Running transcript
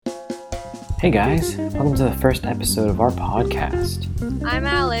Hey guys, welcome to the first episode of our podcast. I'm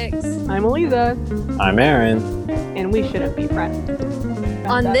Alex. I'm Eliza, I'm Aaron. and we shouldn't be friends.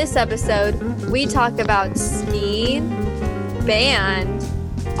 On this episode, we talk about ski, band,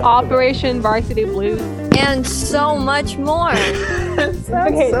 Operation Varsity Blues. and so much more.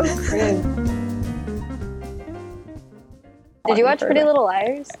 Okay. Did you watch Pretty Little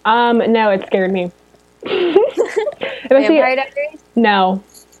Liars? No, it scared me. Vampire Diaries? No,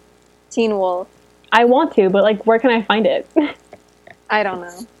 Teen Wolf? I want to, but like, where can I find it? I don't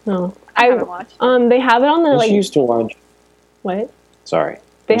know. No, I haven't watched it. They have it on the Did you used to watch? what? Sorry.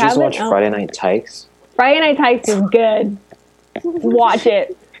 They Did you used to have watch it? Oh. Friday Night Tykes? Friday Night Tykes is good. Watch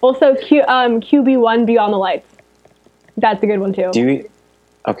it. Also, QB1 Beyond the Lights. That's a good one too. Do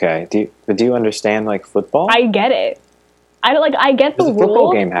you understand like football? I get it. I get the There's a football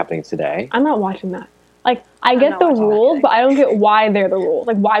rules. game happening today. I'm not watching that. Like, I get not the watching that rules, today. but I don't get why they're the rules.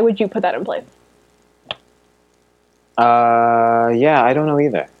 Like, why would you put that in place? Yeah, I don't know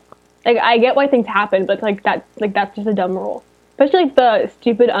either. Like, I get why things happen, but that's just a dumb rule. Especially like the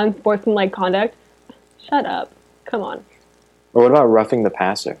stupid unsportsmanlike conduct. Shut up. Come on. Or what about roughing the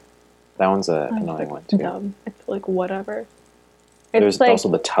passer? That one's an annoying one too. Dumb. It's like whatever. There's like, also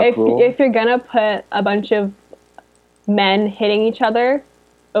the tuck rule. if you're gonna put a bunch of men hitting each other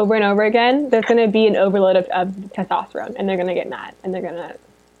over and over again, there's gonna be an overload of testosterone, and they're gonna get mad, and they're gonna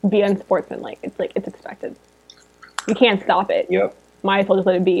be unsportsmanlike. It's expected. You can't stop it. Yep. Might as well just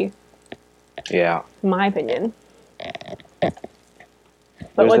let it be. Yeah. My opinion. But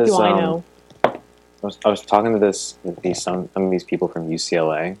There's what this, do I know? I was talking to some of these people from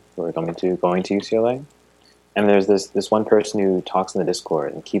UCLA who are going to UCLA, and there's this one person who talks in the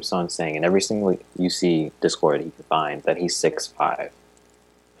Discord and keeps on saying in every single UC Discord he can find that he's 6'5".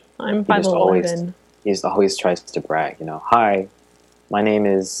 I'm He just always 5'11". he always tries to brag. Hi, my name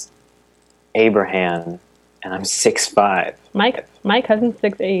is Abraham, and I'm 6'5". My cousin's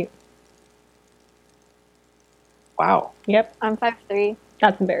 6'8". Wow, Yep, I'm 5'3".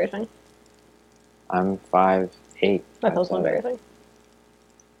 that's embarrassing. I'm 5'8". That's also 5'7". embarrassing.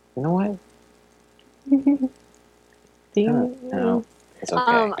 You know what? See? No, it's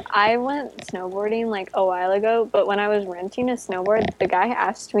okay. I went snowboarding like a while ago, but when I was renting a snowboard, the guy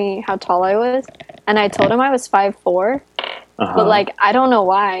asked me how tall I was, and I told him I was 5'4", but like I don't know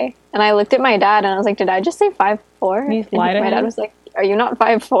why. And I looked at my dad and I was like, "Did I just say 5'4"? You just lied to My him? dad was like, "Are you not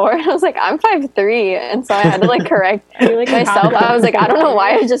 5'4"? And I was like, "I'm 5'3", and so I had to like correct You, like, myself. I was like, "I don't know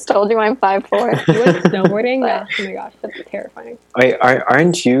why I just told you I'm 5'4". You went snowboarding? But- Oh my gosh, that's terrifying. Wait,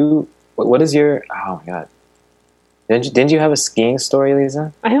 aren't you? What is your? Oh my god! Didn't you have a skiing story,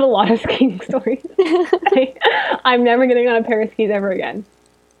 Lisa? I have a lot of skiing stories. I'm never getting on a pair of skis ever again.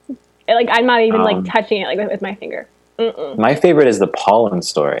 I'm not even touching it with my finger. Mm-mm. My favorite is the pollen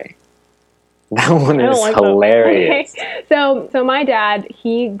story. That one I don't is like those. hilarious. Okay. So my dad,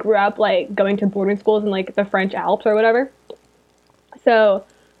 he grew up going to boarding schools in the French Alps or whatever. So,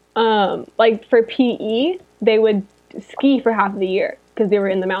 for PE, they would ski for half of the year because they were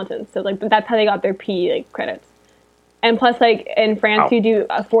in the mountains. So that's how they got their PE credits. And plus, in France, Wow. you do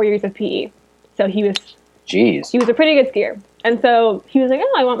 4 years of PE. So he was Jeez. a pretty good skier. And so he was like,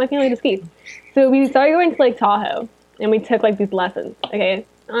 "Oh, I want my family to ski." So we started going to Lake Tahoe, and we took these lessons. Okay,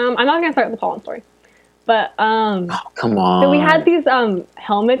 I'm not gonna start with the pollen story, but Oh, come on. so we had these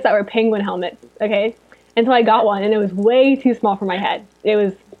helmets that were penguin helmets. Okay, and so I got one, and it was way too small for my head.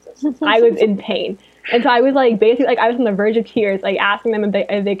 I was in pain. And so I was basically I was on the verge of tears, asking them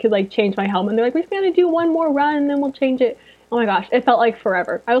if they could change my helmet. And they're like, "We're just gonna do one more run and then we'll change it." Oh my gosh, it felt like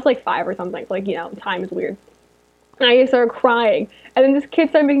forever. I was 5 or something. So time is weird. And I just started crying. And then this kid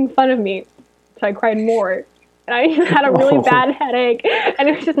started making fun of me. So I cried more. And I had a really bad headache. And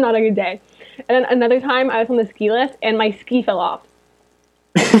it was just not a good day. And then another time I was on the ski lift and my ski fell off.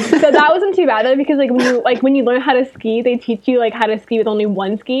 So that wasn't too bad though, because when you learn how to ski, they teach you how to ski with only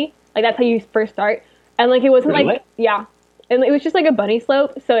one ski. That's how you first start. And it wasn't Really? yeah. And it was just a bunny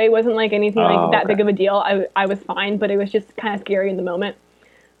slope, so it wasn't anything that okay. big of a deal. I was fine, but it was just kind of scary in the moment.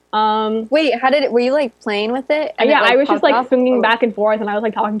 Wait, were you playing with it? And Yeah, it, I was just popped off? swinging Oh. back and forth, and I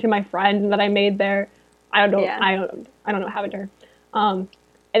was talking to my friend that I made there. I don't know. Yeah. I don't know what happened to her. And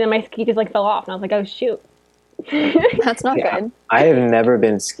then my ski just fell off, and I was like, "Oh shoot!" That's not Yeah. good. I have never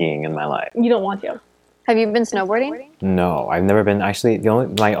been skiing in my life. You don't want to. Have you been snowboarding? No, I've never been. Actually,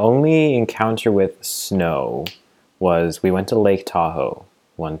 my only encounter with snow was we went to Lake Tahoe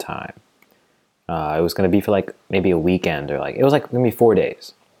one time. It was going to be for maybe a weekend, or it was going to be 4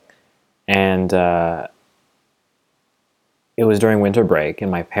 days, and it was during winter break.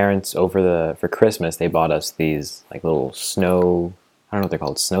 And my parents for Christmas they bought us these little snow I don't know what they're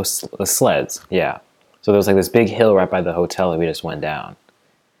called, sleds. Yeah. So there was like this big hill right by the hotel that we just went down.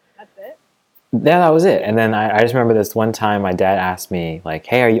 That's it? Yeah, that was it. And then I just remember this one time my dad asked me like,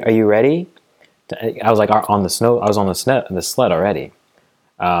 "Hey, are you ready?" I was like on the snow. I was on the sled already.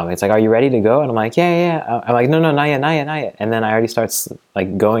 It's like, "Are you ready to go?" And I'm like, "Yeah." I'm like, "No, not yet." And then I already start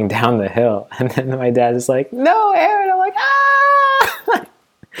like going down the hill, and then my dad is like, "No, Aaron." I'm like, "Ah!"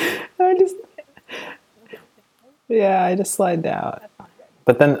 I just slide down.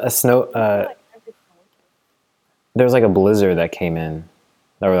 But then there was like a blizzard that came in,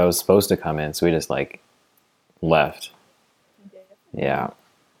 or that was supposed to come in, so we just like left. Yeah,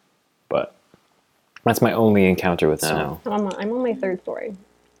 but that's my only encounter with snow. I'm on my third story.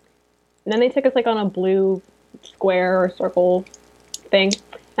 And then they took us like on a blue square or circle thing,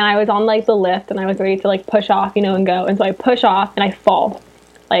 and I was on like the lift, and I was ready to like push off, and go. And so I push off, and I fall,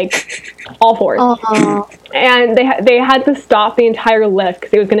 like all fours. Oh. And they had to stop the entire lift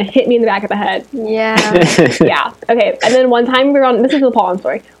because it was going to hit me in the back of the head. Yeah. Yeah. Okay. And then one time we were on. This is the pollen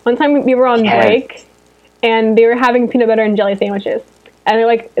story. One time we were on break, and they were having peanut butter and jelly sandwiches. And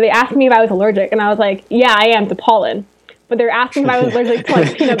they asked me if I was allergic, and I was like, "Yeah, I am to pollen." But they're asking if I was allergic to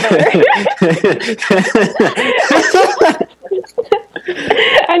like peanut butter.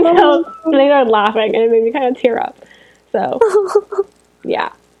 And so they started laughing, and it made me kind of tear up. So,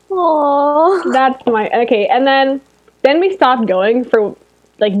 yeah. Aww. That's okay. And then we stopped going for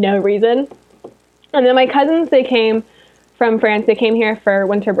like no reason. And then my cousins, they came from France. They came here for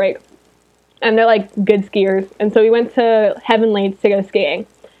winter break, and they're like good skiers. And so we went to Heavenly to go skiing.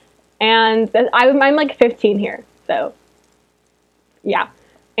 And I'm like 15 here, so yeah.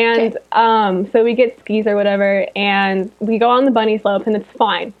 And so we get skis or whatever, and we go on the bunny slope, and it's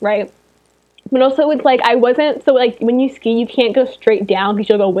fine, right? But also it's like I wasn't, so like when you ski, you can't go straight down because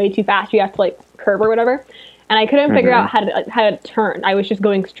you'll go way too fast. You have to like curve or whatever. And I couldn't figure out how to turn. I was just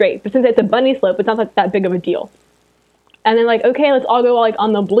going straight. But since it's a bunny slope, it's not like that big of a deal. And then like, okay, let's all go like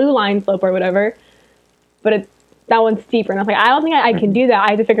on the blue line slope or whatever. But that one's steeper. And I was like, I don't think I can do that.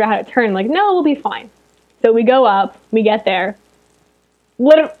 I have to figure out how to turn. Like, no, we'll be fine. So we go up, we get there.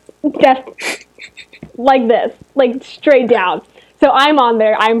 Literally just like this, like straight down. So I'm on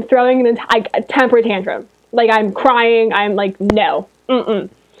there. I'm throwing a temper tantrum. Like I'm crying. I'm like, no,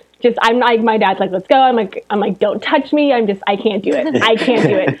 Just I'm like, my dad's like, let's go. I'm like, don't touch me. I can't do it. I can't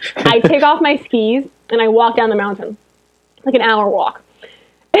do it. I take off my skis and I walk down the mountain, like an hour walk.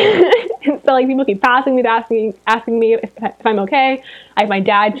 And so like people keep passing me, asking me if I'm okay. I have my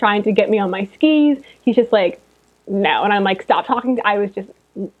dad trying to get me on my skis. He's just like, no. And I'm like, stop talking. I was just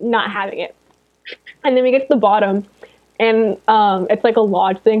not having it. And then we get to the bottom. And it's like a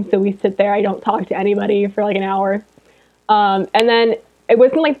lodge thing, so we sit there. I don't talk to anybody for like an hour. And then it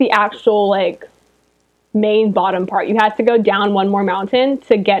wasn't like the actual like main bottom part. You had to go down one more mountain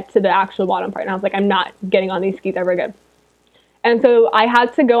to get to the actual bottom part. And I was like, I'm not getting on these skis ever again. And so I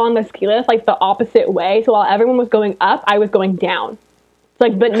had to go on the ski lift like the opposite way. So while everyone was going up, I was going down.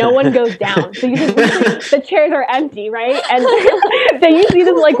 Like, but no one goes down. So the chairs are empty, right? And so you see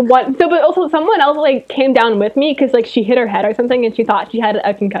this like one. So, but also someone else like came down with me because like she hit her head or something, and she thought she had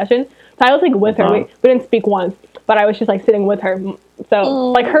a concussion. So I was like with her. We didn't speak once, but I was just like sitting with her. So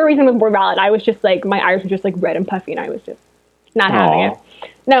like her reason was more valid. I was just like my eyes were just like red and puffy, and I was just not having it.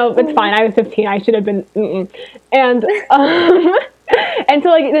 No, it's fine. I was 15. I should have been. And and so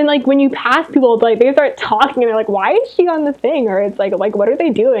like then like when you pass people, like they start talking and they're like, why is she on the thing? Or it's like what are they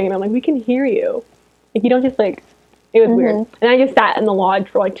doing? And I'm like, we can hear you. Like you don't just like. It was weird. And I just sat in the lodge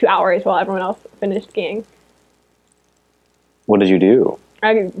for like 2 hours while everyone else finished skiing. What did you do?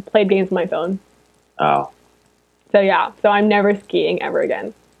 I played games on my phone. Oh. So yeah. So I'm never skiing ever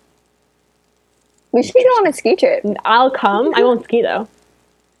again. We should go on a ski trip. I'll come. I won't ski though.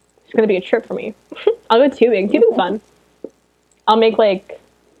 It's gonna be a trip for me. I'll go tubing. Tubing's fun. I'll make like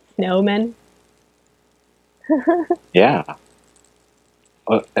snowmen. Yeah.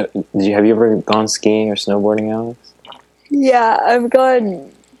 Have you ever gone skiing or snowboarding, Alex? Yeah, I've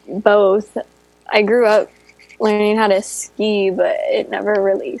gone both. I grew up learning how to ski, but it never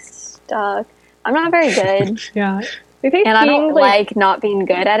really stuck. I'm not very good. Yeah. And I don't like not being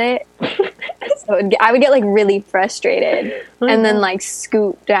good at it. So I would get like really frustrated and then like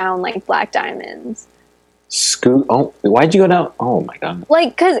scoot down like black diamonds. Scoot? Oh, why'd you go down? Oh my god!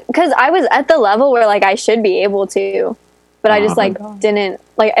 Like, cause I was at the level where like I should be able to, but I just like didn't.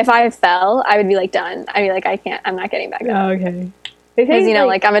 Like, if I fell, I would be like done. I'd be like, I can't. I'm not getting back up. Oh, okay. Because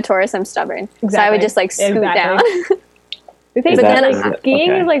like I'm a Taurus, I'm stubborn. Exactly. So I would just like scoot down. They say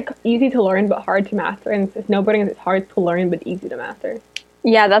skiing is like easy to learn but hard to master, and snowboarding is hard to learn but easy to master.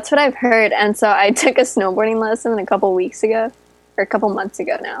 Yeah, that's what I've heard. And so I took a snowboarding lesson a couple weeks ago. or a couple months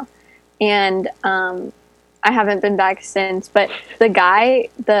ago now, and I haven't been back since. But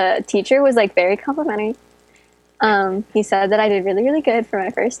the teacher was like very complimentary. He said that I did really, really good for my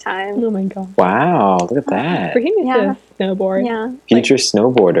first time. Oh my god! Wow, look at that. For him, he's Yeah. a snowboard. Yeah. Future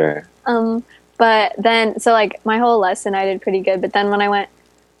snowboarder. But then, so like my whole lesson, I did pretty good. But then when I went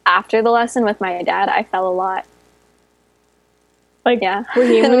after the lesson with my dad, I fell a lot. Like, Yeah. for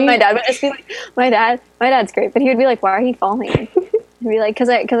him, when he- My dad would just be like, my dad's great, but he would be like, why are you falling? He'd be like, cause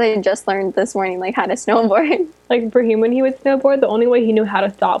I just learned this morning like how to snowboard. like for him, when he would snowboard, the only way he knew how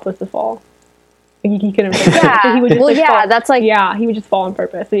to stop was to fall. Like, he couldn't. Yeah. So he would just, Well, like, yeah, fall. that's like, Yeah, he would just fall on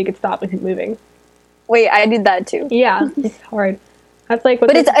purpose so he could stop and keep moving. wait, I did that too. Yeah, it's hard. That's like what.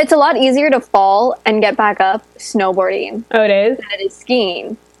 But it's a lot easier to fall and get back up snowboarding oh, it is. than it is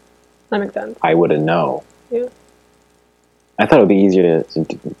skiing. That makes sense. I wouldn't know. Yeah. I thought it would be easier to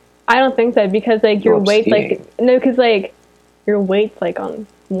do. I don't think so because like your Well, weight's skiing. like no, because like your weight's like on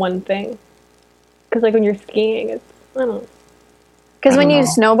one thing. Because like when you're skiing, it's I don't know. Because I when don't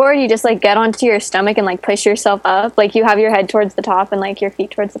you know. snowboard, you just like get onto your stomach and like push yourself up. Like you have your head towards the top and like your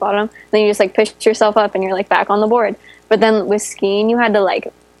feet towards the bottom. Then you just like push yourself up and you're like back on the board. But then with skiing, you had to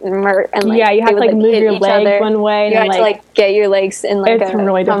like and like Yeah, you have they to would, like move hit your each legs other. one way and You then had to like get your legs in like it's a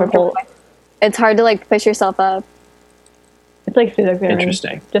really comfortable difficult. way. It's hard to like push yourself up. It's like physics. Aaron.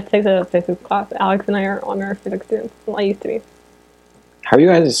 Interesting. Just take the physics class. Alex and I are on our physics students. Well, I used to be. How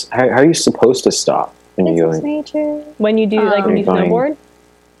are you supposed to stop when This you're is going? nature. When you do like when you You're going- snowboard,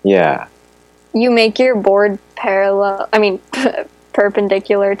 Yeah. You make your board parallel. I mean,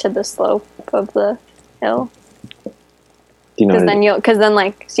 perpendicular to the slope of the hill. Do you know? Because How to, then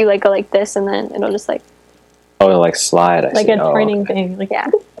like so you like go like this and then it'll just like oh, like slide. I like see. a Oh, turning okay. thing. Like yeah.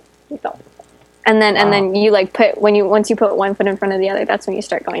 you stop. And then Wow. you like once you put one foot in front of the other, that's when you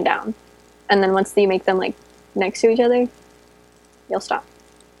start going down. And then once you make them like next to each other, you'll stop.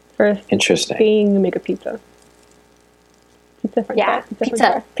 First Interesting. thing, you make a pizza. Pizza, french Yeah,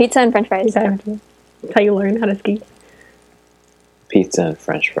 fries. pizza and French fries. Pizza, french fries. That's how you learn how to ski. Pizza and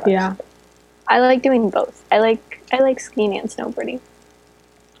French fries. Yeah, I like doing both. I like skiing and snowboarding.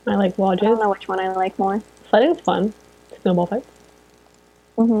 I like I don't lodges. know which one I like more. Sledding is fun. Snowball fights.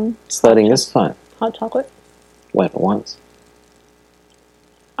 Mm-hmm. Sledding is fun. Hot chocolate. Went once.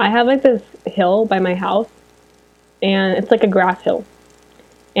 I have like this hill by my house, and it's like a grass hill.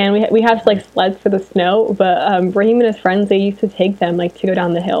 And we have like sleds for the snow, but Raheem and his friends, they used to take them like to go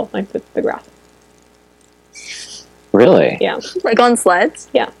down the hill, like with the grass. Really? Yeah, Like on sleds.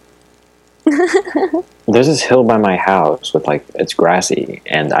 yeah. There's this hill by my house with like it's grassy,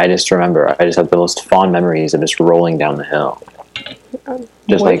 and I just have the most fond memories of just rolling down the hill, just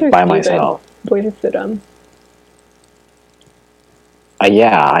Boys like are by stupid. myself. Boys are so dumb.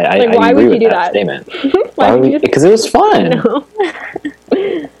 Yeah, I Like, why agree would with you do that that? statement. Why would you just- Because it was fun. No,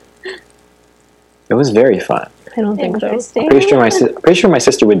 It was very fun. I don't think so. Interesting. Pretty sure my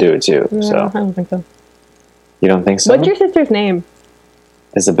sister would do it too. No, So I don't think so. you don't think so? What's your sister's name?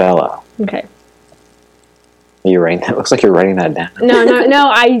 Isabella. Okay. Are you writing that? Looks like you're writing that down.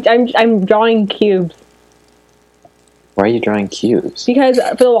 No. I'm drawing cubes Why are you drawing cubes? because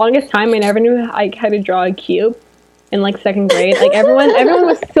for the longest time I never knew how to draw a cube in like second grade. Like everyone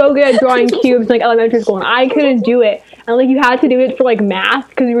was so good at drawing cubes in, like elementary school, and I couldn't do it. And like you had to do it for like math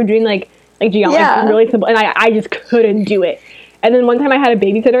because we were doing like geometry, Yeah. really simple, and I just couldn't do it. And then one time I had a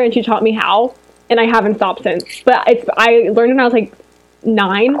babysitter and she taught me how, and I haven't stopped since. But I learned when I was like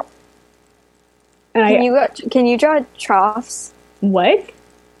 9. And Can you draw troughs? what?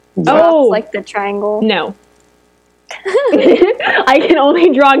 Yeah. Oh. Like the triangle. No. I can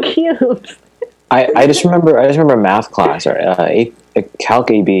only draw cubes. I just remember math class or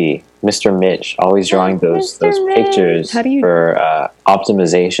Calc AB. Mr. Mitch always drawing those Mr. Mitch. pictures How do you- for He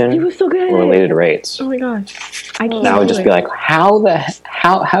optimization was so good. or related rates. Oh my gosh. I can't And I would do just it. be like, how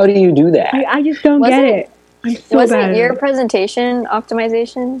do you do that? I just don't Wasn't- get it. I'm so Wasn't bad. your presentation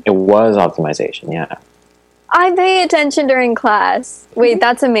optimization? It was optimization, yeah. I pay attention during class. Wait,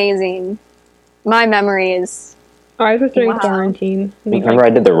 that's amazing. My memory is I was during Wow. quarantine. Remember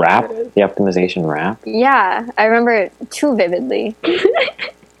I did the rap, the optimization rap? yeah. I remember it too vividly.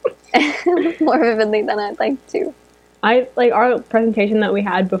 More vividly than I'd like to. I like our presentation that we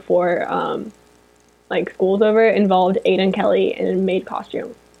had before like school's over involved Aiden Kelly in a maid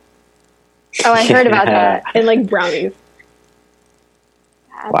costume Oh, I heard about that. and like brownies.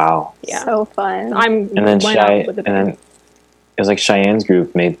 That's Wow. Yeah. So fun. I'm And then went up with the it was like Cheyenne's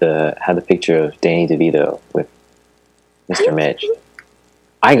group had the picture of Danny DeVito with Mr. Mitch.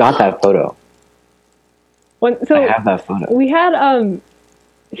 I got that photo. So I have that photo. we had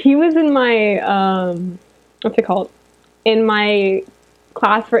he was in my what's it called? in my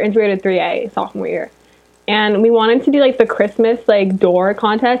class for integrated 3A sophomore year. And we wanted to do like the Christmas like door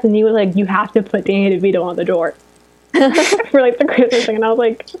contest, and he was like, "You have to put Danny DeVito on the door for like the Christmas thing." And I was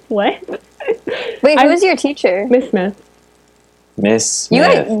like, "What?" Wait, who was your teacher? Miss Smith. Miss You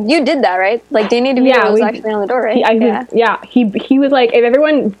Smith. you did that, right? Like Danny DeVito was actually on the door, right? He was like, if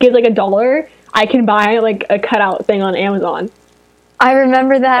everyone gives like $1, I can buy like a cutout thing on Amazon. I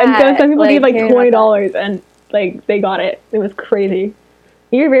remember that. And so some people gave like $20, and like they got it. It was crazy.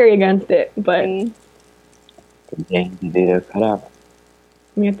 You're very against it, but Danny DeVito cut out.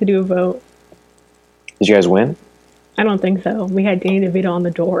 we have to do a vote. Did you guys win? I don't think so. We had Danny DeVito on the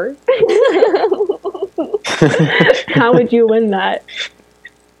door. How would you win that?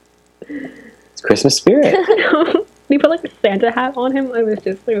 It's Christmas spirit. We put like a Santa hat on him.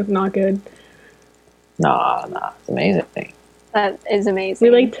 It was not good. Nah, it's amazing. That is amazing.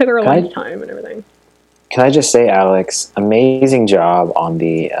 We like took our lunchtime and everything. Can I just say, Alex, amazing job on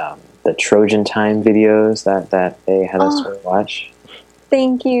the Trojan Time videos that they had us watch.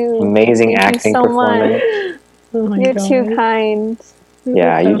 Thank you. Amazing acting performance. Oh You're God. too kind.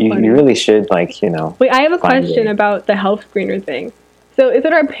 Yeah, So you really should, like, you know. Wait, I have a question it. about the health screener thing. So is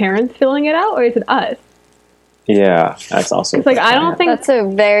it our parents filling it out, or is it us? Yeah, that's also. It's like, I don't think That's a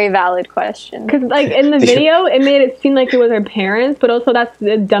very valid question. because like in the video, it made it seem like it was our parents, but also that's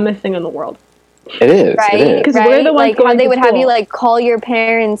the dumbest thing in the world. It is. Right? It is. 'Cause we're the ones like how going they to would have school. you like call your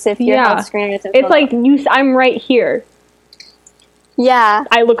parents if your Yeah. health screener isn't It's filled like out. I'm right here. Yeah.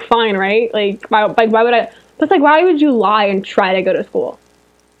 I look fine, right? Like why would I? But it's like, why would you lie and try to go to school?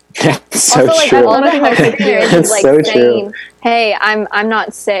 so Also, like true. all the health screeners is That's like so saying, true. "Hey, I'm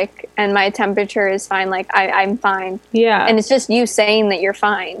not sick and my temperature is fine. Like I'm fine." Yeah. And it's just you saying that you're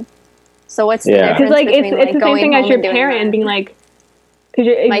fine. So what's the Yeah. difference Because like between it's the same going thing as home your and doing parent that? and being like,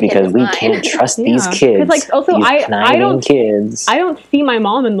 because My kid Because is we fine. can't trust Yeah. these 'Cause, kids. like, also, these I conniving don't- kids. I don't see my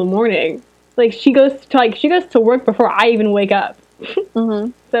mom in the morning. Like she goes to work before I even wake up.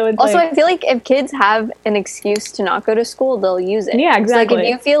 Mhm. So it's Also, like, I feel like if kids have an excuse to not go to school, they'll use it. Yeah, So, exactly. like if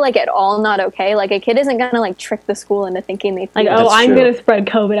you feel like at all not okay, like a kid isn't gonna like trick the school into thinking they feel like, oh, That's I'm true. gonna spread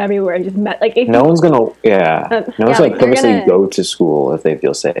COVID everywhere and just like if No one's gonna. Yeah. No one's yeah, like like, you're purposely gonna- go to school if they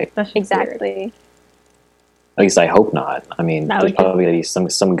feel sick. that's just exactly. At least I hope not. I mean, That there's would be- probably gonna be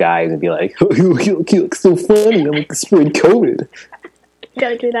some guy who'd be like, "Oh, you look so funny. I'm like spread COVID." weird.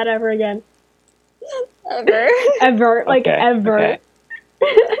 Gotta do that ever again. Ever. Ever. Like Okay, ever. okay.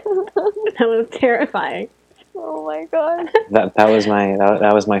 That was terrifying. Oh my god. That was my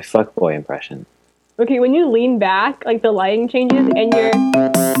that was my fuckboy impression. Okay, when you lean back, like the lighting changes and you're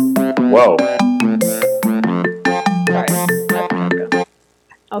Whoa. sorry.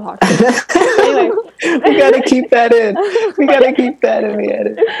 I'll talk to you. Anyway. We gotta keep that in. We gotta keep that in the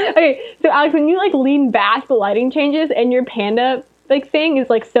edit. Okay, so Alex, when you like lean back, the lighting changes and your panda like thing is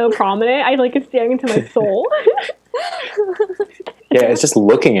like so prominent. I like it's staring into my soul. Yeah, it's just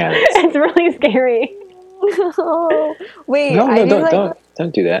looking at it. It's really scary. Wait, No, I do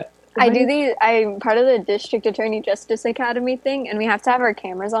don't do that. I do these. I'm part of the District Attorney Justice Academy thing, and we have to have our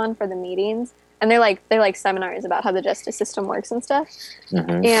cameras on for the meetings. And they're like seminars about how the justice system works and stuff.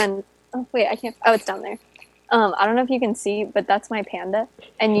 Mhm. And oh wait, I can't. Oh, it's down there. I don't know if you can see, but that's my panda.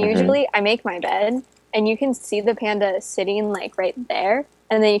 And Mhm. usually, I make my bed, and you can see the panda sitting like right there,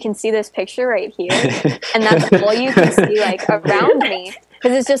 and then you can see this picture right here, and that's all you can see like around me,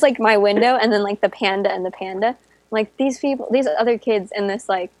 because it's just like my window, and then like the panda and the panda. Like these people, these other kids in this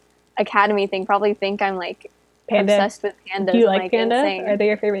like academy thing probably think I'm like Panda. obsessed with pandas. Do you and, like pandas? insane. Are they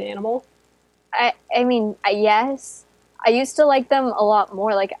your favorite animal? I mean, yes. I used to like them a lot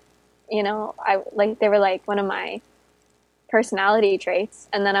more. Like, you know, I like they were like one of my personality traits,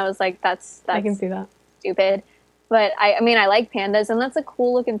 and then I was like, that's I can see that. stupid. But I mean, I like pandas, and that's a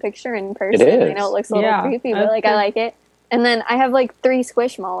cool looking picture in person. is. I know it looks a little Yeah, creepy, but that's like true. I like it. And then I have like 3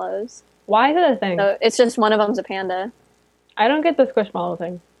 squishmallows, Why is it a thing? so it's just one of them's a panda. I don't get the squishmallow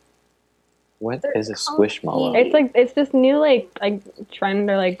thing. What is a squishmallow? It's like it's this new like trend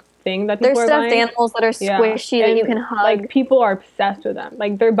or like thing that There's people are stuffed buying. animals that are Yeah. squishy that you And, can hug. Like people are obsessed with them.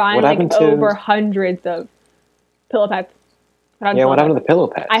 Like they're buying What like happened to- over hundreds of pillow pets. Yeah, what happened to the pillow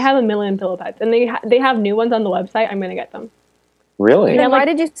pets? I have a million pillow pets, and they have new ones on the website. I'm gonna get them. Really? Then Yeah, why like-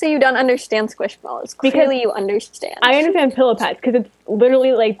 did you say you don't understand squishmallows? Because Clearly you understand. I understand pillow pets because it's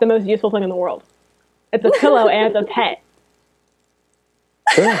literally like the most useful thing in the world. It's a pillow and it's a pet.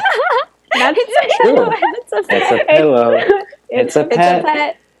 Sure. That's True. It's a It's pet. a pillow. It's a It's pet. a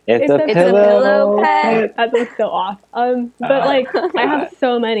pet. It's a It's a pillow. pet. That was so off. But Oh, like I God. have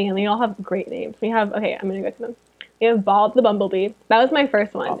so many, and they all have great names. We have I'm gonna go to them. We have Bob the Bumblebee. That was my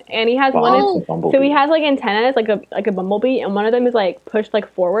first one, and he has Bob one. the Is, Bumblebee. so he has like antennas, like a bumblebee, and one of them is like pushed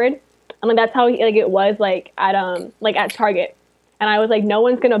like forward, and like that's how it was like at Target. And I was like, no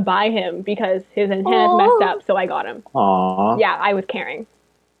one's gonna buy him because his antenna's messed up, so I got him. Aww. Yeah, I was caring.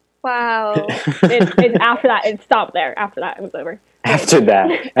 Wow. It's after that, it stopped there. After that, it was over. After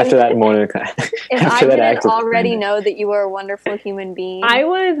that moment, If I didn't already know that you were a wonderful human being, I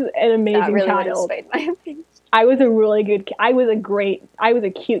was an amazing that really would have child. swayed my opinion. I was a really good kid. I was a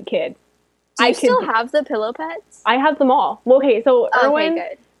cute kid. Do you still have the pillow pets? I have them all. Well, okay, so Erwin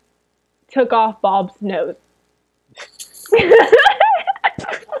good. took off Bob's nose.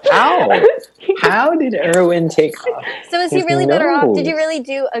 How did Erwin take off? So is he really better off? Did you really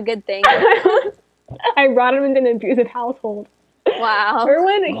do a good thing? I brought him into an abusive household. Wow.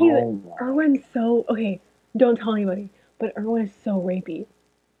 Erwin's so okay, don't tell anybody, but Erwin is so rapey.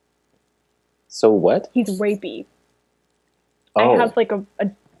 So what? He's rapey. Oh. I have like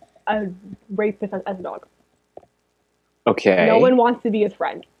a rapist as a dog. Okay. No one wants to be his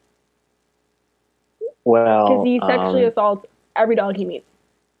friend. Well, because he sexually assaults every dog he meets.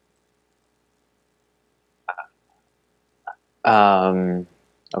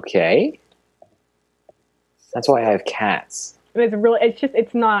 Okay. That's why I have cats. It's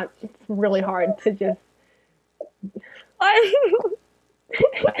really hard to just.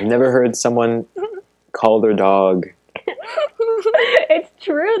 I've never heard someone call their dog. It's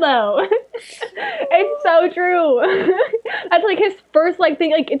true though. It's so true. That's like his first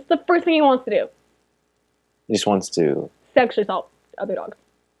thing. Like it's the first thing he wants to do. He just wants to sexually assault other dogs.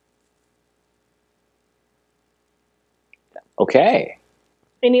 Okay.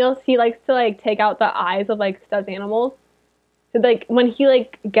 And he likes to take out the eyes of stuffed animals. So when he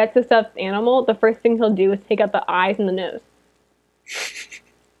gets a stuffed animal, the first thing he'll do is take out the eyes and the nose.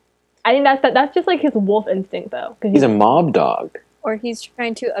 I think that's just his wolf instinct though. He's a mob dog. Or he's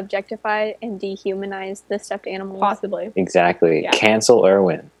trying to objectify and dehumanize the stuffed animals. Possibly. Exactly. Yeah. Cancel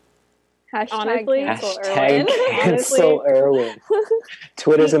Erwin. Honestly, cancel Erwin.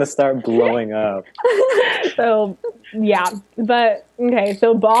 Twitter's gonna start blowing up. So yeah, but okay.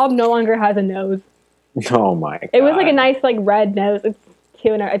 So Bob no longer has a nose. Oh my god! It was a nice red nose. It's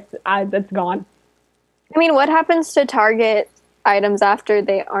cute and it's gone. I mean, what happens to Target items after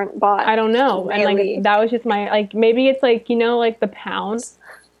they aren't bought? I don't know. Really? And that was just my maybe it's the pound.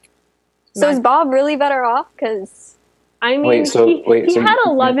 So is Bob really better off? Because I mean, he had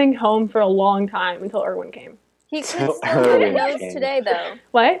a loving home for a long time until Erwin came. He could still have a nose today, though.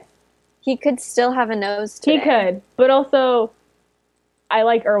 What? He could still have a nose today. He could, but also, I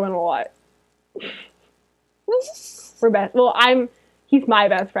like Erwin a lot. He's my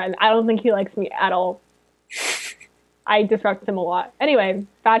best friend. I don't think he likes me at all. I disrupt him a lot. Anyway,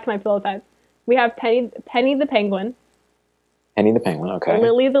 back to my pillow pets. We have Penny the penguin. Penny the penguin, okay.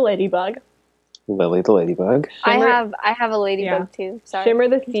 Lily the ladybug. Lily the ladybug. Shimmer, I have a ladybug too. Sorry. Shimmer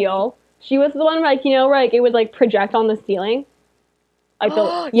the seal. She was the one where it would project on the ceiling. Yeah.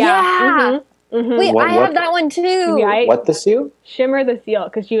 Mm-hmm. Mm-hmm. Wait, I have that one too. Right? What the seal? Shimmer the seal,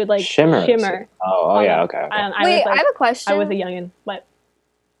 because she would shimmer. Oh yeah, okay. Wait, I have a question. I was a youngin'. What?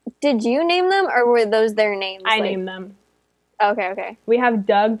 Did you name them, or were those their names? I named them. Okay. We have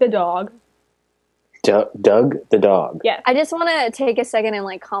Doug the dog. Doug the dog. Yes. I just want to take a second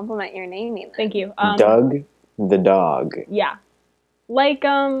and compliment your naming them. Thank you. Doug the dog. Yeah.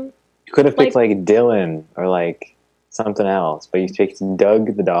 You could have picked Dylan or something else, but you picked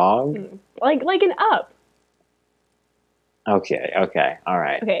Doug the dog. Like an up. Okay. All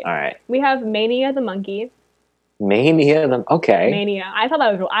right. We have Mania the monkey. Mania. I thought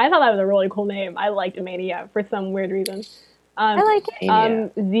that was a really cool name. I liked Mania for some weird reason. I like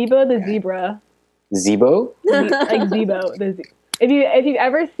it. Zebo the zebra. Zebo? Zebo. If you've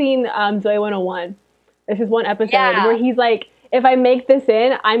ever seen Zoe 101, this is one episode where he's if I make this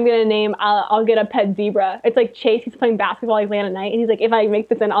in, I'm gonna name. I'll get a pet zebra. It's Chase. He's playing basketball late at night, and he's if I make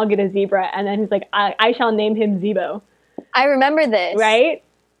this in, I'll get a zebra. And then he's I shall name him Zebo. I remember this. Right?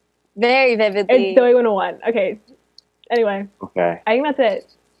 Very vividly. It's Zoe 101. Okay. Anyway. Okay. I think that's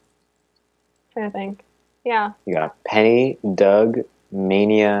it. I'm trying to think. Yeah. You got Penny, Doug,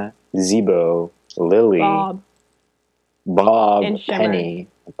 Mania, Zebo, Lily, Bob, and Shimmer. Penny.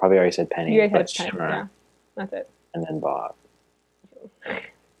 I probably already said Penny. You but said Shimmer. Yeah. That's it. And then Bob.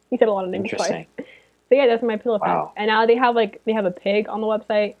 He said a lot of names twice. Interesting. So yeah, that's my pillow pet. Wow. And now they have a pig on the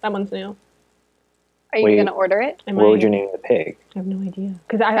website. That one's new. Are you gonna order it? What would you name the pig? I have no idea.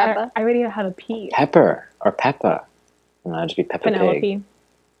 Because I already have a P. Pepper or Peppa. No, it'd just be Peppa Penelope. Pig.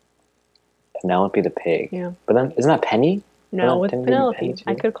 Penelope the pig. Yeah. But then isn't that Penny? No, it's Penelope.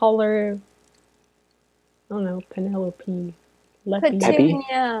 I could call her. don't know, Penelope. Leppy.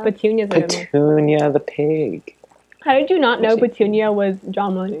 Petunia. Petunia's a good one. Petunia the pig. How did you not know Actually- Petunia was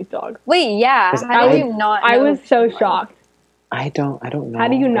John Mulaney's dog? Wait, yeah. 'Cause How do you not? I know was so Petunia? shocked. I don't know. How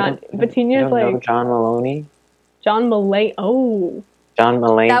do you not- Petunia's I don't know like- John Maloney. John Mulaney. Oh. John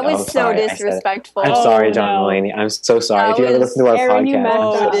Mulaney. That was oh, so sorry, I said it. disrespectful. I'm Oh, sorry, John no. Mulaney. I'm so sorry. That If you ever was- listen to our Aaron, you podcast, messed I'm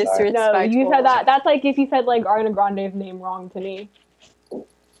up. so sorry. Disrespectful. No, you said that. That's like if you said like Ariana Grande's name wrong to me. I'm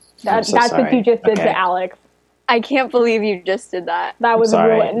That's so what sorry. you just did Okay. to Alex. I can't believe you just did that. That I'm was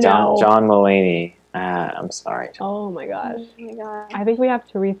sorry, ruined. John, No. John Mulaney. I'm sorry. Oh my gosh. Oh my god. I think we have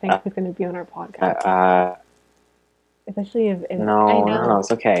to rethink who's going to be on our podcast. Especially if No, I no, know. no,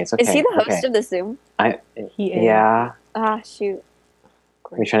 it's okay. It's okay. Is he the host okay. of the Zoom? he is. Yeah. Ah, shoot.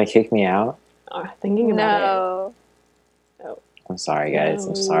 You're trying to kick me out? Thinking about No. I'm sorry, guys. I'm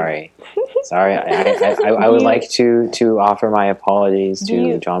No. sorry. Sorry. I would You- like to offer my apologies Do to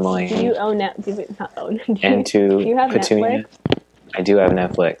you- John it. Do Mulaney you own Net? Do you not own? Do and to you have Petunia. I do have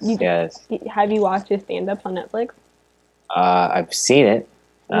Netflix. You- Yes. have you watched his stand-ups on Netflix? I've seen it.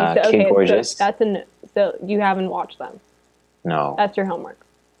 Kid Gorgeous. So so you haven't watched them. No. That's your homework.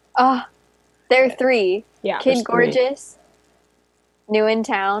 Ah, there are three. Yeah. Kid There's three. Gorgeous, New in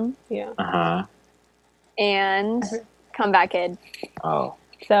Town, Yeah. Uh huh. and Comeback Kid. Oh.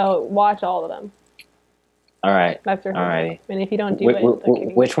 So watch all of them. All right. That's your homework. Alrighty. And if you don't do it, it's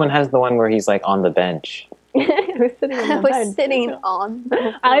okay. Which one has the one where he's like on the bench? I was sitting on I the was bench. sitting on.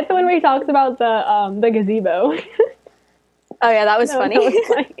 I like the one where he talks about the gazebo. Oh yeah, that was No, funny. that was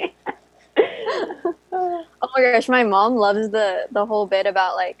funny. Oh my gosh, my mom loves the whole bit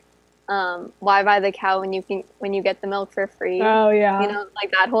about like, why buy the cow when you get the milk for free. Oh yeah. You know,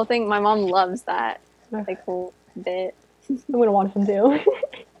 like that whole thing. My mom loves that like whole bit. I'm gonna watch them too.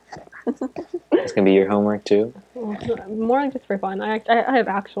 It's gonna be your homework too. More like just for fun. I have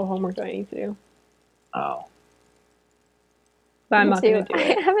actual homework that I need to do, Oh. but I'm Me not gonna too. do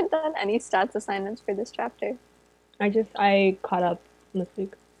it. I haven't done any stats assignments for this chapter. I caught up this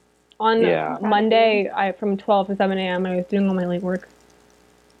week. On Yeah. Monday, from 12 to 7 a.m. I was doing all my late work.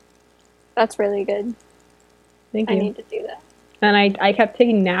 That's really good. Thank I you. need to do that. And I kept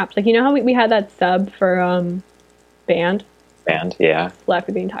taking naps. Like, you know how we had that sub for band? Band. Yeah. Slept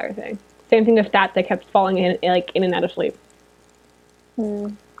through the entire thing. Same thing with stats. I kept falling in and out of sleep. Hmm.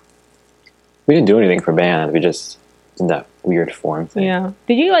 We didn't do anything for band. We just did that weird form thing. Yeah.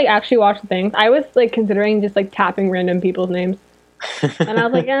 Did you actually watch the things? I was considering just tapping random people's names. And I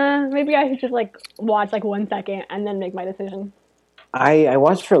was like, maybe I should just watch 1 second and then make my decision. I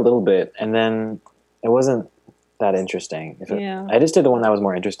watched for a little bit and then it wasn't that interesting. Yeah. I just did the one that was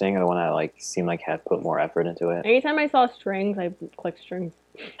more interesting and the one that seemed like had put more effort into it. Anytime I saw strings, I clicked strings.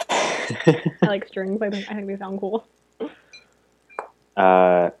 I like strings. I think they sound cool.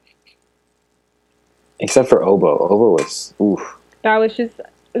 Except for oboe. Oboe was oof. That was just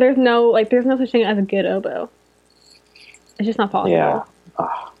there's no such thing as a good oboe. It's just not possible. Yeah.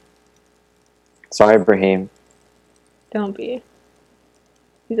 Ah. Sorry, Brahim. Don't be.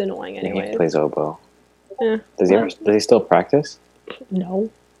 He's annoying He anyways. plays oboe. Yeah. Does he still practice? No.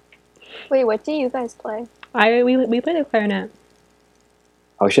 Wait, what do you guys play? We played the clarinet.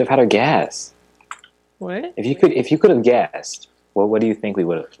 Oh, we should have had our guess. What? If you could have guessed, what do you think we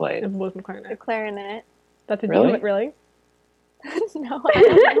would have It played? wasn't The clarinet. clarinet. That's a Really? really? No, I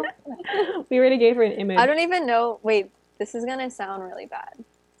don't know. We already gave her an image. I don't even know. Wait, this is gonna sound really bad,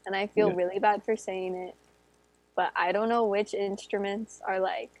 and I feel Yeah. really bad for saying it, but I don't know which instruments are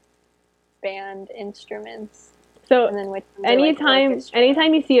band instruments, So and then which ones are, orchestra.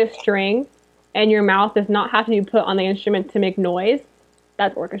 anytime you see a string and your mouth does not have to be put on the instrument to make noise,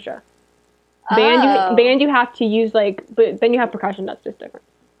 that's orchestra. Oh. Band you have to use but then you have percussion, that's just different.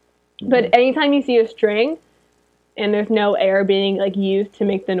 But anytime you see a string and there's no air being used to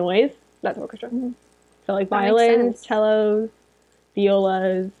make the noise, that's orchestra. Mhm. So makes violins, sense. cellos,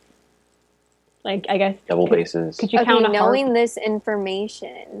 violas, I guess Double basses. could you Okay, count a harp? knowing this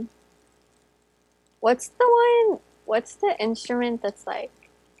information, what's the instrument that's that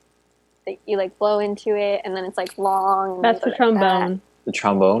you blow into it and then it's long? And That's then the it goes like that? trombone. The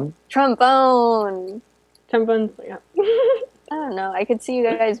trombone. Trombone. Trombone's yeah. I don't know. I could see you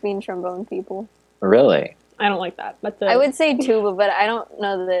guys being trombone people. Really? I don't like that. That's I would say tuba, but I don't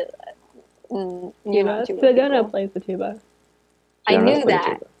know that. You know, tuba. tuba Sedona people. plays the tuba. I Jonah knew played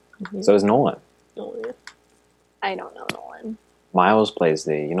that. tuba. So is Nolan. Oh, yeah. I don't know Nolan. Miles plays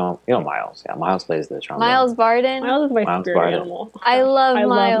the Miles. Yeah, Miles plays the trombone. Miles Barden. Miles is my Miles spirit Barden. animal. I love I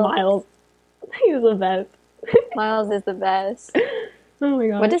Miles. love Miles. He's the best. Miles is the best. Oh my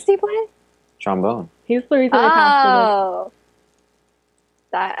god. What does he play? Trombone. He's the reason I passed Oh,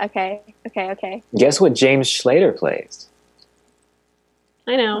 That okay. Guess what James Schlater plays?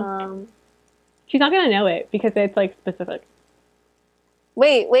 I know. She's not gonna know it because it's like specific.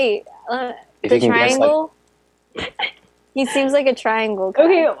 Wait. If The you can guess, triangle. He seems like a triangle guy.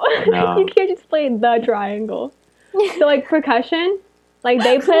 Okay, No. you can't just play the triangle. So like percussion, like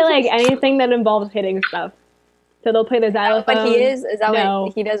they play like anything that involves hitting stuff. So they'll play the xylophone. But he is that No.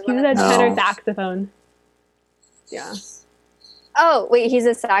 what he does? He's a tenor saxophone. Yeah. Oh wait, he's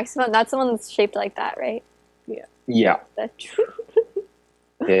a saxophone. That's the one that's shaped like that, right? Yeah. That's true.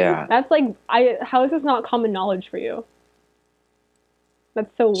 Yeah. That's like how is this not common knowledge for you? That's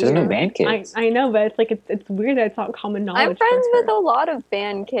so She weird. doesn't know band kids. I know, but it's like it's weird that it's not common knowledge. I'm friends for with a lot of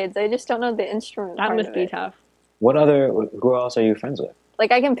band kids. I just don't know the instrument. That part must of be it. tough. Who else are you friends with?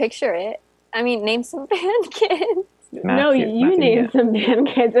 Like I can picture it. I mean, name some band kids. No, you Matthew, name some band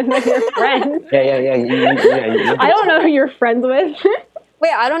kids and then you're friends. Yeah. You I don't know who you're friends with.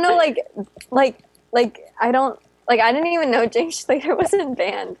 Wait, I don't know. I didn't even know James Slater was in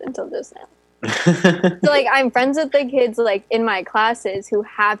band until just now. So like, I'm friends with the kids like in my classes who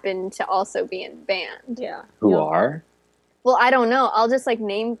happen to also be in band. Yeah. Who Yep. are? Well, I don't know. I'll just like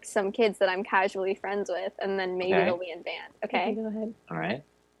name some kids that I'm casually friends with, and then maybe Okay. they'll be in band. Okay. Go ahead. All right.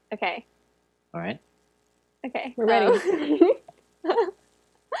 Okay. All right. Okay. We're ready.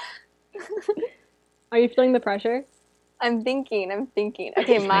 Are you feeling the pressure? I'm thinking.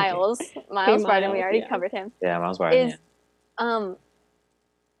 Okay, Miles. Miles Barden. We already yeah. covered him. Yeah, Miles Barton. Is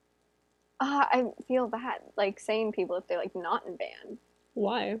I feel bad like saying people if they're like not in band.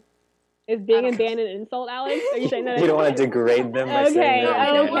 Why? Is being I in don't band an insult, Alex? Are you saying that? You don't want to degrade them by Okay, saying No, they're I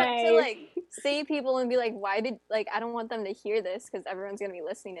in don't band. want to Okay. like say people and be like, why did like I don't want them to hear this because everyone's gonna be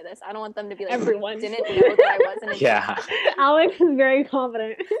listening to this. I don't want them to be like, Everyone. didn't know that I wasn't. In Yeah. Alex is very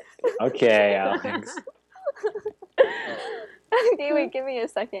confident. Okay, Alex. Okay, wait, give me a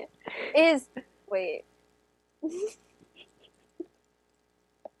second. Wait.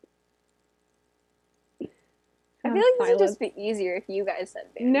 I feel like this would just be easier if you guys said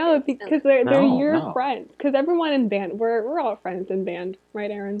band. No, kids. because they're No, your no. friends. Because everyone in band, we're all friends in band,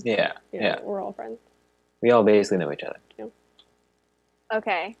 right, Aaron? Yeah. Yeah. We're all friends. We all basically know each other.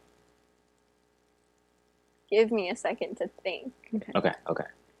 Okay. Give me a second to think. Okay.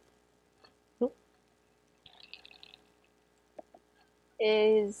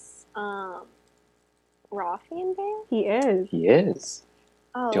 Is Rafi in band? He is. He is.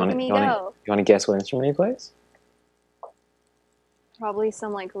 Oh, Do you look want at me to go. guess what instrument he plays? Probably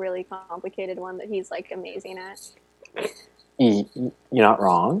some like really complicated one that he's like amazing at. You're not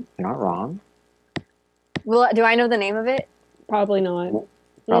wrong. You're not wrong. Well, do I know the name of it? Probably not.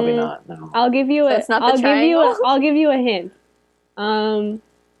 Probably not. No. I'll give you So a. it's not the I'll give you. triangle? I'll give you a hint. How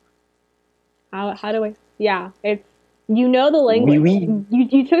do I? Yeah, it's you know the language. Oui.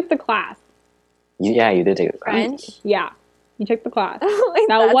 You took the class. Yeah, you did take it. French? Yeah, you took the class. Like,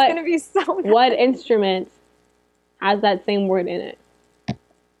 Now that's what- gonna be so nice. What instrument has that same word in it?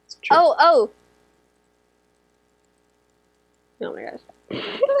 It's true. Oh. Oh my gosh.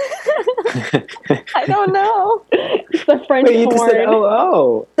 I don't know. It's the French Wait, you just horn. said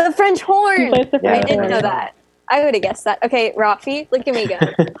oh. The French horn. He plays the Yeah, I French didn't horn. know that. I would have guessed that. Okay, Rafi, look at me go.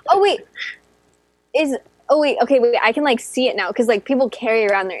 Oh wait, wait. I can like see it now because like people carry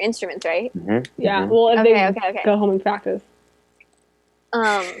around their instruments, right? Mm-hmm. Yeah. Well, if Okay, they okay. go home and practice.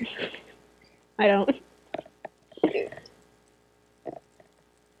 I don't.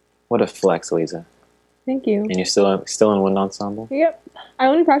 What a flex, Lisa. Thank you. And you're still in wind ensemble? Yep. I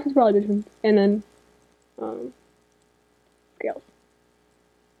only practice for auditions and then scales.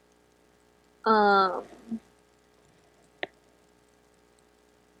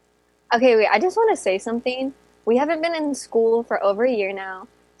 Okay, wait. I just want to say something. We haven't been in school for over a year now,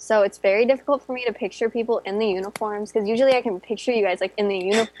 so it's very difficult for me to picture people in the uniforms because usually I can picture you guys like in the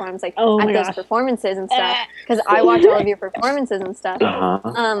uniforms, like Oh at my those gosh. performances and stuff. Because I watch all of your performances and stuff.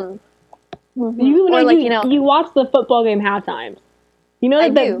 Uh-huh. You Or, like, you know- you watch the football game halftimes. You know I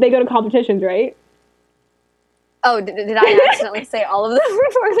that do. they go to competitions, right? Oh, did I accidentally say all of the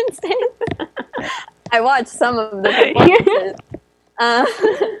performances? I watched some of the performances.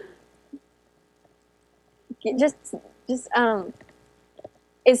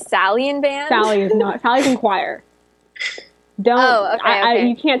 Is Sally in band? Sally is not. Sally's in choir. Don't. Oh, okay, okay.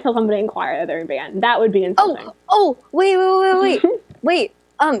 You can't tell somebody in choir that they're in band. That would be insulting. Wait. Wait.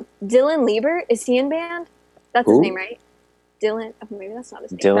 Dylan Lieber, is he in band? That's his Who? name, right? Dylan. Oh, maybe that's not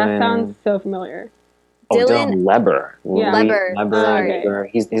his name. Dylan. That sounds so familiar. Dylan Leber. Yeah. Leber. Sorry. Leber.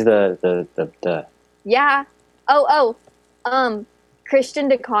 He's the Yeah. Christian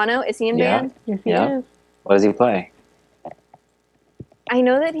Decano, is he in Yeah. band? Yes, he Yeah. is. What does he play? I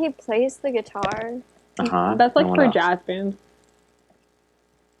know that he plays the guitar. That's like for jazz bands.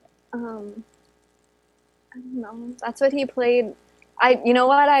 I don't know. That's what he played. You know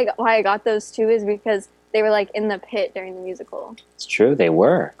what? Why I got those two is because they were like in the pit during the musical. It's true, they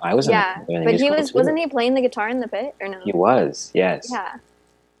were. I was in the but he musical, wasn't he playing the guitar in the pit or no? He was, yes. Yeah.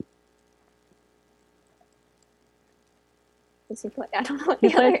 Does he play? I don't know. What he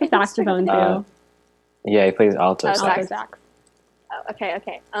plays the saxophone too. Yeah, he plays alto sax. Oh,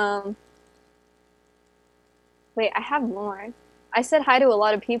 okay. Wait, I have more. I said hi to a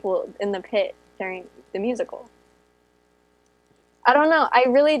lot of people in the pit during the musical. I don't know. I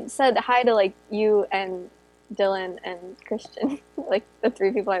really said hi to like you and Dylan and Christian, like the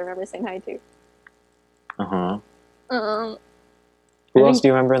three people I remember saying hi to. Who else do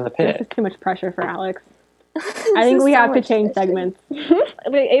you remember in the pit? This is too much pressure for Alex. I think we have to change segments.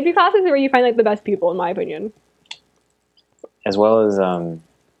 AP classes are where you find like the best people, in my opinion. As well as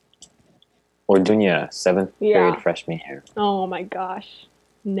Ordunia, 7th grade freshman year. Oh my gosh,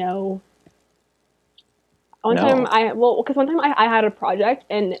 no. One time I had a project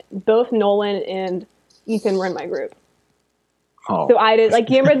and both Nolan and Ethan were in my group. Oh. So I did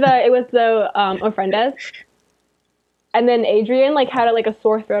you remember it was the Ofrendas? And then Adrian had a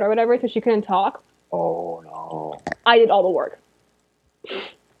sore throat or whatever, so she couldn't talk. Oh no. I did all the work.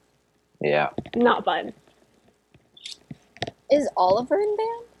 Yeah. Not fun. Is Oliver in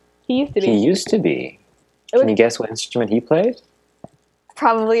band? He used to be. Can you guess what instrument he played?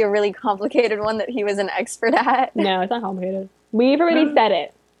 Probably a really complicated one that he was an expert at. No, it's not complicated. We've already said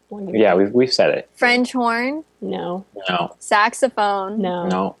it. Yeah, we've said it. French horn? No. No. Saxophone? No.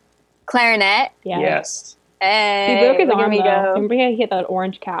 No. Clarinet? Yeah. Yes. Hey, he broke his arm, though. Go. Remember he hit that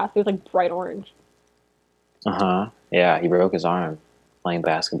orange cast? It was bright orange. Yeah, he broke his arm playing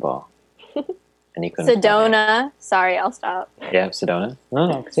basketball. And he couldn't Sedona. Sorry, I'll stop. Yeah, Sedona.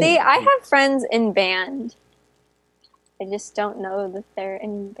 No. See, I have friends in band. I just don't know that they're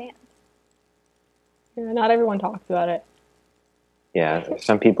in band. Yeah, not everyone talks about it. Yeah,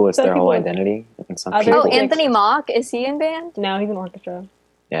 some people it's their whole identity, and some people. Oh, Anthony Mock, is he in band? No, he's in orchestra.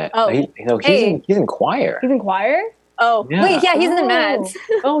 Yeah. Oh, he's in choir. He's in choir? Oh, yeah. Wait, yeah, he's in Mads.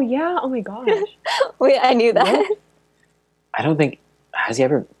 Oh yeah. Oh my gosh. Wait, I knew that. What? I don't think has he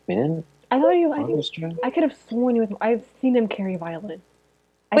ever been in? I could have sworn he was. I've seen him carry violin.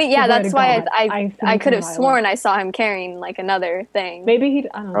 Wait, yeah, that's why I could have sworn I saw him carrying another thing. Maybe he.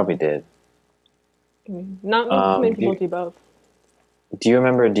 I don't know. Probably did. Not many people do both. Do you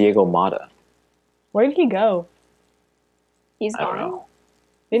remember Diego Mata? Where did he go? He's gone. I don't know.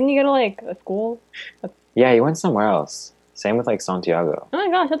 Didn't he go to a school? Yeah, he went somewhere else. Same with Santiago. Oh my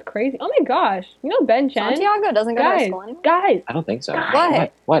gosh, that's crazy. Oh my gosh. You know Ben Chen? Santiago doesn't go to school anymore? Guys. I don't think so.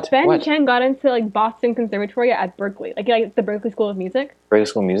 What? Ben Chen got into Boston Conservatory at Berkeley. The Berkeley School of Music. Berkeley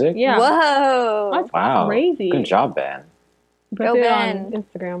School of Music? Yeah. Whoa. That's crazy. Good job, Ben. Go Ben. On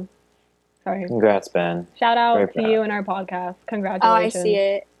Instagram. Sorry. Congrats, Ben. Shout out to you and our podcast. Congratulations. Oh, I see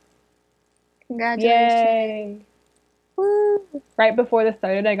it. Congratulations. Yay. Woo. Right before this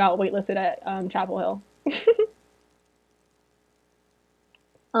started, I got waitlisted at Chapel Hill.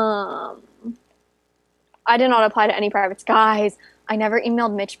 I did not apply to any privates. Guys, I never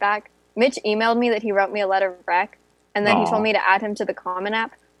emailed Mitch back. Mitch emailed me that he wrote me a letter of rec, and then he told me to add him to the Common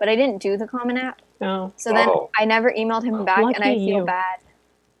App, but I didn't do the Common App. No. So then I never emailed him back, and I feel bad.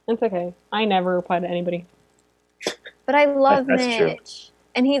 It's okay. I never reply to anybody. But I love Mitch. True.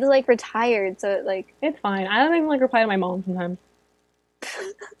 And he's retired, so it's fine. I don't even reply to my mom sometimes.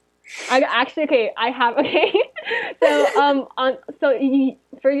 So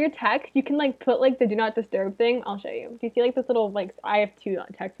for your text, you can put the do not disturb thing. I'll show you. Do you see this little I have two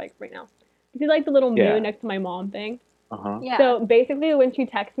text right now. Do you see the little moon next to my mom thing? Yeah. So basically, when she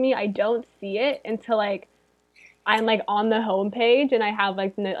texts me, I don't see it until I'm on the home page and I have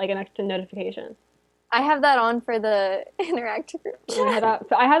an extra notification. I have that on for the interactive group. So I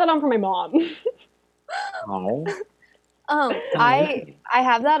have that on for my mom. Oh. I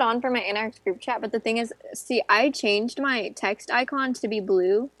have that on for my interactive group chat, but the thing is, see, I changed my text icon to be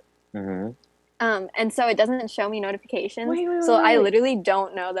blue. Mm-hmm. And so it doesn't show me notifications. Wait. I literally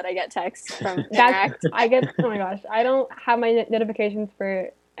don't know that I get texts from Interact. Oh my gosh, I don't have my notifications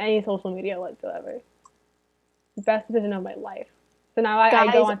for any social media whatsoever. Best decision of my life. So now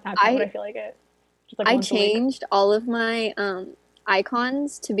I go on Snapchat when I feel like it. I changed all of my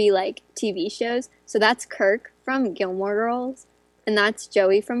icons to be TV shows. So that's Kirk from Gilmore Girls, and that's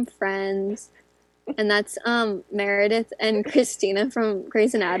Joey from Friends, and that's Meredith and Christina from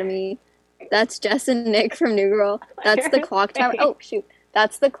Grey's Anatomy. That's Jess and Nick from New Girl. That's the clock tower. Oh shoot,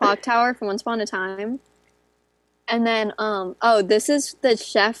 that's the clock tower from Once Upon a Time. And then, this is the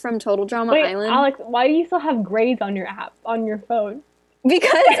chef from Total Drama Wait, Island. Alex, why do you still have grades on your app, on your phone?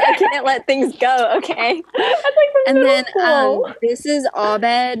 Because I can't let things go, okay? That's like from And middle then, school. this is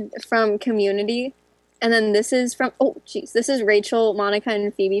Abed from Community. And then this is this is Rachel, Monica,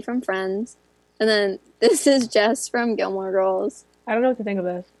 and Phoebe from Friends. And then this is Jess from Gilmore Girls. I don't know what to think of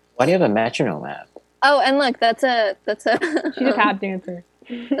this. Why do you have a metronome app? Oh, and look, that's a She's a tap dancer.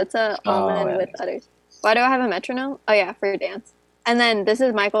 that's a almond with others. Why do I have a metronome? Oh yeah, for dance. And then this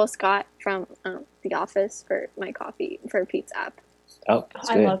is Michael Scott from The Office for my coffee for Pete's app. Oh, that's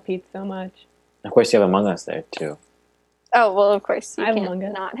I good. love Pete so much. Of course, you have Among Us there too. Oh well, of course you I have can't Among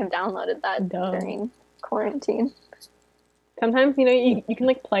Us. not have downloaded that Duh. during quarantine. Sometimes, you can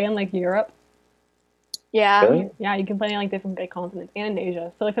like play in like Europe. Yeah. Really? Yeah, you can play in like different like, continents and in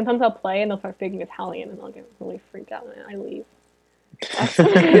Asia. So like sometimes I'll play and they'll start speaking Italian and I'll get really freaked out and I leave. That's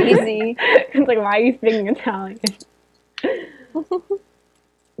crazy. It's like, why are you speaking Italian?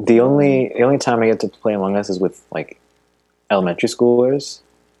 The only time I get to play Among Us is with like elementary schoolers,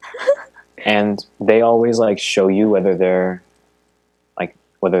 and they always like show you whether they're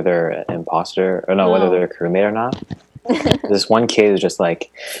an imposter or no, whether they're a crewmate or not. This one kid is just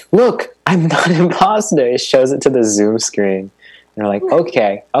like, "Look, I'm not an imposter." It shows it to the Zoom screen, and they're like,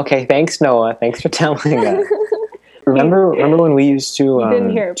 "Okay, thanks, Noah. Thanks for telling us." Remember when we used to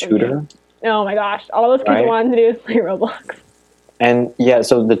Didn't hear it from tutor? Oh my gosh, all those kids Right? wanted to do is play Roblox. And yeah,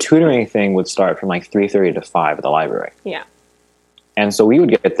 so the tutoring thing would start from like 3:30 to 5 at the library. Yeah. And so we would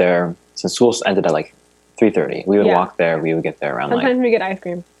get there, since school ended at like 3:30. We would Yeah. walk there. We would get there around Sometimes like. we get ice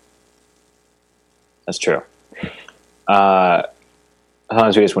cream. That's true.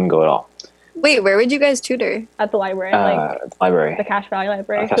 Sometimes we just wouldn't go at all. Wait, where would you guys tutor? At the library, like The library. the Cache Valley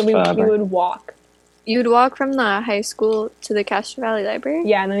Library. Cache So we Valley Library. would walk. You'd walk from the high school to the Castro Valley Library?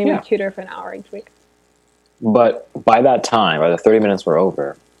 Yeah, and then we Yeah. would tutor for an hour each week. But by that time, by the 30 minutes were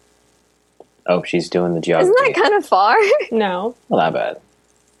over. Oh, she's doing the geography. Isn't that kind of far? No, Not that bad.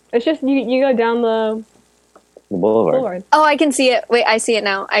 it's just you go down the The boulevard. boulevard. Oh, I can see it. Wait, I see it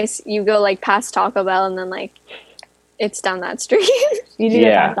now. You go like past Taco Bell and then like it's down that street. You do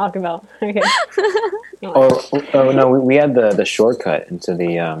Yeah. get Taco Bell. Okay. Oh no, we had the shortcut into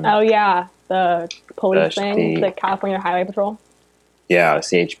the Oh yeah, the police The- thing, the California Highway Patrol.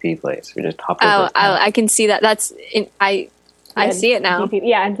 CHP place. We just hopped over. I can see that. I Yeah, see it now.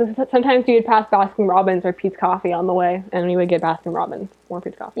 Yeah, and so sometimes we would pass Baskin Robbins or Pete's Coffee on the way, and we would get Baskin Robbins or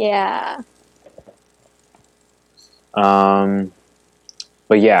Pete's Coffee. Yeah.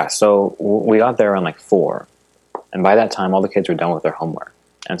 But yeah, so we got there around like 4, and by that time, all the kids were done with their homework.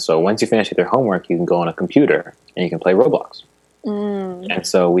 And so once you finish with your homework, you can go on a computer and you can play Roblox. And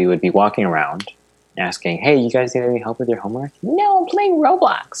so we would be walking around, asking, "Hey, you guys need any help with your homework?" "No, I'm playing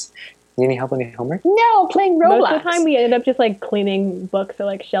Roblox." "You need any help with your homework?" "No, I'm playing Roblox." Most of the time, we ended up just like cleaning books or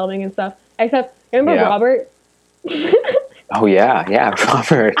like shelving and stuff. Except, remember Yeah. Robert? Oh yeah,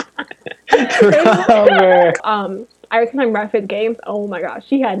 Robert. Robert. I was sometimes rough at games. Oh my gosh,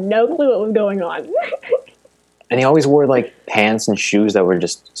 she had no clue what was going on. And he always wore like pants and shoes that were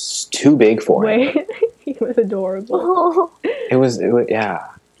just too big for him. Wait, he was adorable. It was yeah.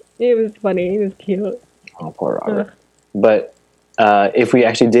 It was funny. He was cute. Oh, poor Robert. But if we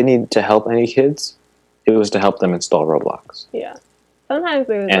actually did need to help any kids, it was to help them install Roblox. Yeah. Sometimes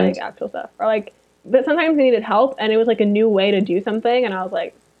it was And- like actual stuff, or like, but sometimes they needed help, and it was like a new way to do something, and I was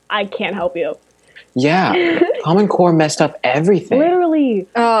like, I can't help you. Yeah, Common Core messed up everything. Literally.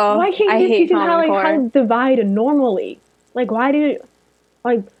 Oh, Why can't I you just hate teach them how Common like how Core. to divide normally? Like, why do you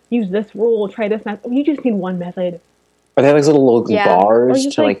like use this rule? Try this method. You just need one method. Or they have like little Yeah. bars Or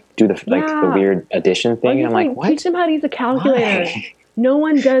just, to like- like do the the Yeah. weird addition Or thing. And just, I'm like, teach what? them how to use a calculator. Why? No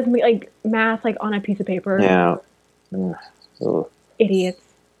one does like math like on a piece of paper. Yeah. Ugh. Idiots.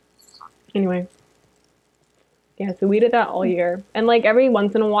 Anyway. Yeah, so we did that all year. And like every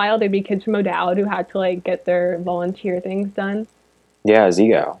once in a while there'd be kids from O'Dowd who had to like get their volunteer things done. Yeah,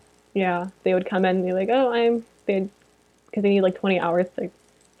 Zigo. Yeah. They would come in and be like, oh, because they need like 20 hours like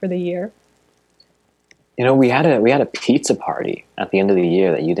for the year. You know, we had a pizza party at the end of the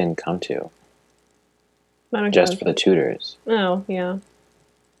year that you didn't come to, I don't just know. for the tutors. Oh, yeah.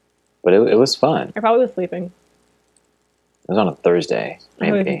 But it was fun. I probably was sleeping. It was on a Thursday,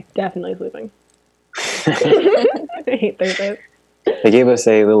 I was maybe. definitely sleeping. I hate Thursdays. They gave us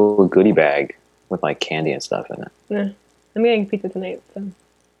a little goodie bag with like candy and stuff in it. Nah. I'm getting pizza tonight, so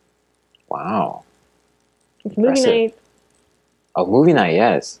Wow. it's movie Impressive. night. Oh, movie night,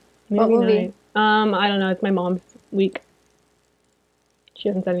 yes. What Movie movie? night. I don't know. It's my mom's week. She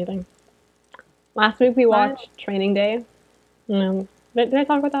hasn't said anything. Last week we What? watched Training Day. Did I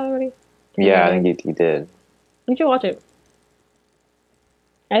talk about that already? Yeah, I think you did. You should watch it.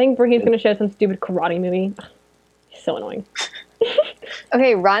 I think Brahim's gonna show some stupid karate movie. He's so annoying.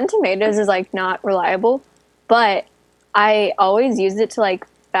 Okay, Rotten Tomatoes is like not reliable, but I always use it to like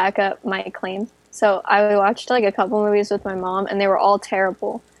back up my claims. So I watched like a couple movies with my mom, and they were all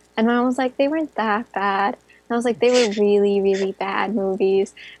terrible. And my mom was like, they weren't that bad. And I was like, they were really, really bad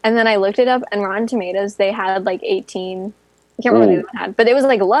movies. And then I looked it up, and Rotten Tomatoes, they had like 18. I can't remember what the other one had, but it was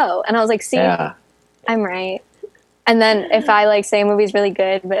like low. And I was like, see, I'm right. And then if I like say a movie's really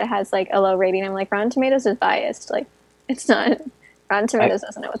good, but it has like a low rating, I'm like, Rotten Tomatoes is biased. Like, it's not. Rotten Tomatoes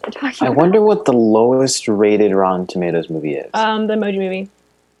doesn't know what they're talking about. I wonder what the lowest rated Rotten Tomatoes movie is. The Emoji Movie.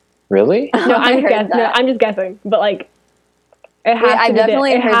 Really? No, I'm just guessing. But like, it has I've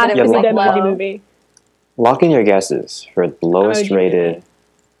definitely heard that it was the like Emoji low. Movie. Lock in your guesses for the lowest Emoji rated, Movie.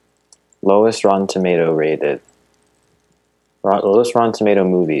 lowest Rotten Tomato rated, lowest Rotten Tomato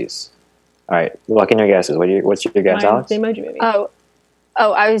movies. All right, lock in your guesses. What's your guess, Alex? The Emoji Movie. Oh,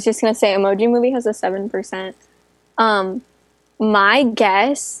 I was just gonna say Emoji Movie has a 7%. My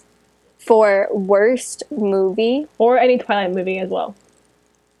guess for worst movie. Or any Twilight movie as well.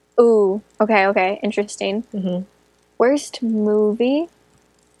 Ooh, okay, interesting. Mm-hmm. Worst movie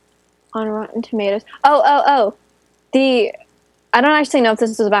on Rotten Tomatoes. Oh. I don't actually know if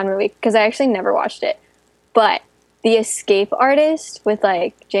this was a bad movie because I actually never watched it. But The Escape Artist with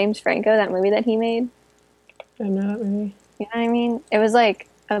like James Franco, that movie that he made. I know that movie. You know what I mean? It was like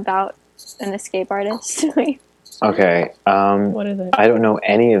about an escape artist. Okay. What is it? I don't know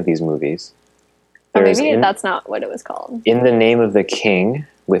any of these movies. Or There's maybe that's not what it was called. In the Name of the King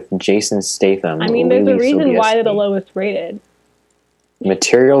with Jason Statham. I mean, there's a Lily reason why they're the Sobieski. lowest rated.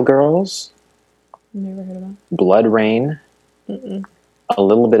 Material Girls, Never heard of that. Blood Rain, Mm-mm. A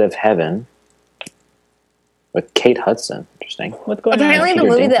Little Bit of Heaven with Kate Hudson. Interesting. What's going Apparently, on? the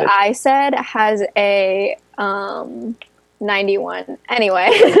Peter movie that Dinklage. I said has a 91. Anyway.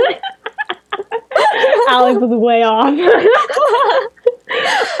 Alex was way off.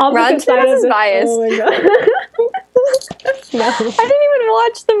 Rotten Tomatoes is biased. Oh my god. No. I didn't even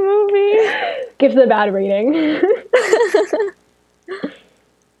watch the movie. Gives it a bad rating.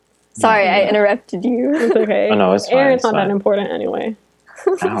 Sorry, I interrupted you. It's okay. Oh, no, it's fine, Aaron's it's not fine. that important anyway.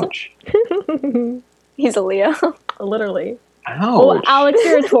 Ouch. He's a Leo. Literally. Ouch. Well, Alex,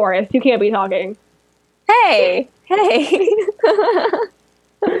 you're a Taurus. You can't be talking. Hey.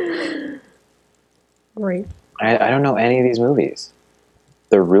 Great. I don't know any of these movies.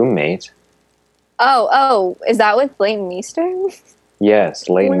 The Roommate. Oh, is that with Blaine Meester? Yes,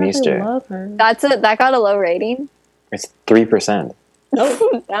 Oh Leighton my gosh, I Meester. love her. That got a low rating. It's 3%.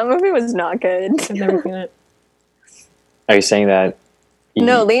 Nope. That movie was not good. I've never seen it. Are you saying that?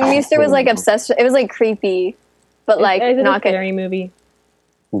 No, Leighton Meester was like obsessed. It was like creepy, but like Is it not a good. scary movie?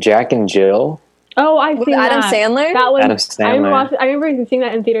 Jack and Jill. Oh, I've With seen Adam that. Sandler? That was. Adam Sandler. I remember seeing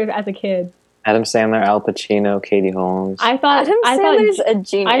that in theaters as a kid. Adam Sandler, Al Pacino, Katie Holmes. I thought Adam Sandler's a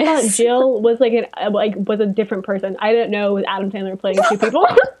genius. I thought Jill was was a different person. I didn't know it was Adam Sandler playing two people.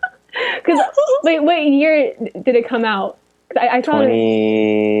 Because what year did it come out? 'Cause I saw it.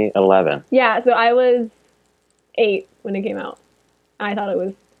 2011. Yeah, so I was 8 when it came out. I thought it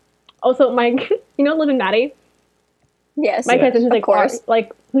was. Also, Liv and Maddie. Yes, My cousin who's of course.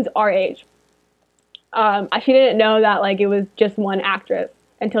 who's our age. She didn't know that it was just one actress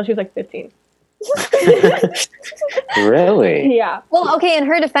until she was 15. Really? Yeah. Well, okay. In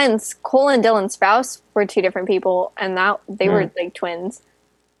her defense, Cole and Dylan Sprouse were two different people, and they were like twins.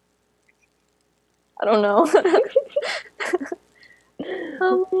 I don't know.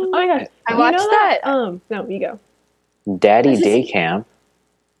 Oh my gosh. I You watched know that. No, you go. Daddy Day Camp.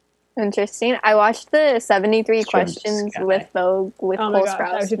 Interesting. I watched the 73 Strange questions Sky. with Vogue with Oh my Cole gosh. I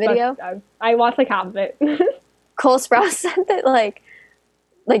was Sprouse just video. I watched half of it. Cole Sprouse said that like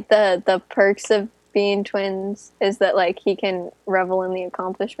the perks of being twins is that he can revel in the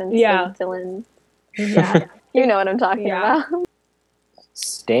accomplishments Yeah. of Dylan. Yeah. You know what I'm talking Yeah. about.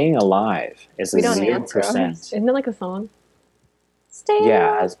 Staying Alive is a We don't answer 0%. Isn't it a song? Stay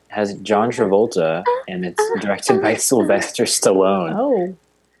Yeah, has John Travolta, and it's directed by Sylvester Stallone. Oh.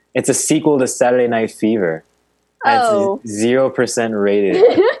 It's a sequel to Saturday Night Fever. Oh. It's 0% rated.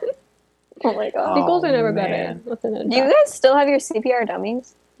 Oh my god. Sequels are never man. better. Listen to Do you guys still have your CPR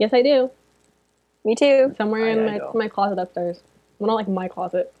dummies? Yes, I do. Me too. Somewhere I in don't. my closet upstairs. Well, not my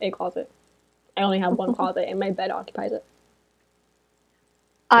closet, a closet. I only have one closet, and my bed occupies it.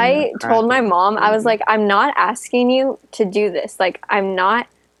 I Yeah, told my crap. mom, I was like, I'm not asking you to do this. I'm not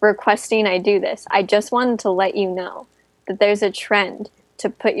requesting I do this. I just wanted to let you know that there's a trend to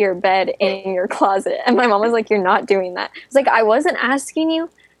put your bed in your closet. And my mom was like, you're not doing that. I was like, I wasn't asking you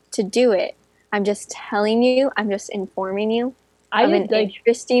to do it, I'm just telling you. I'm just informing you I of just an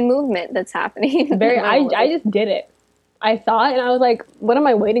interesting movement that's happening. very. I just did it. I saw it and I was like, what am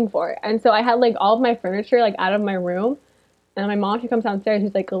I waiting for? And so I had like all of my furniture like out of my room. And my mom, she comes downstairs.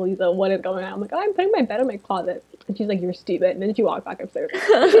 She's like, Elisa, what is going on? I'm like, oh, I'm putting my bed in my closet. And she's like, you're stupid. And then she walked back upstairs.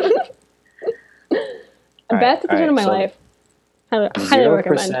 Best decision of my life. Highly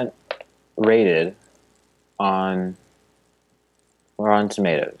recommend. 0% rated on Rotten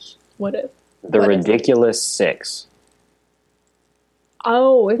Tomatoes. What is? The Ridiculous Six.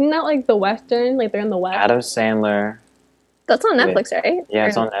 Oh, isn't that like the Western? Like they're in the West? Adam Sandler. That's on Netflix, right? Yeah,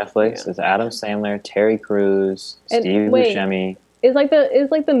 it's on Netflix. It's Adam Sandler, Terry Crews, Steve Buscemi. Is like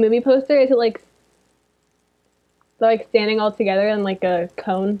the movie poster? Is it like they're like standing all together in like a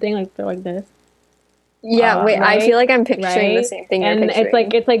cone thing, like they're like this? Yeah, wait. Right? I feel like I'm picturing the same thing. And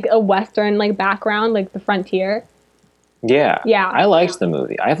it's like a Western like background, like the frontier. Yeah, yeah. I liked the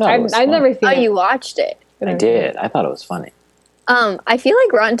movie. I thought it was I've never seen it. Oh, you watched it? I did. I thought it was funny. I feel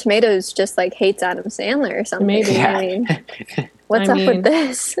like Rotten Tomatoes just like hates Adam Sandler or something. Maybe. Yeah. I mean, what's up with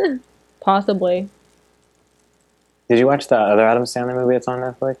this? Possibly. Did you watch the other Adam Sandler movie that's on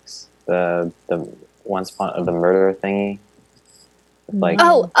Netflix? The Once Upon of the murder thingy. Like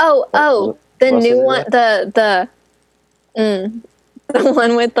the new one. The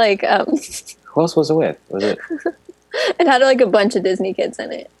one with like Who else was it with? Was it? It had like a bunch of Disney kids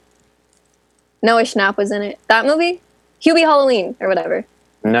in it. Noah Schnapp was in it. That movie? Hubie Halloween or whatever.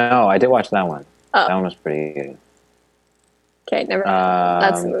 No, I did watch that one. Oh. That one was pretty good. Okay, never mind.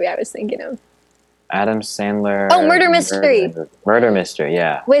 That's the movie I was thinking of. Adam Sandler. Oh, Murder Mystery. Murder Mystery,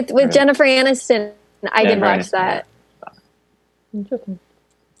 yeah. With Jennifer Aniston. I did watch that. Interesting.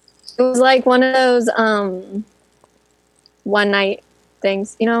 It was like one of those one night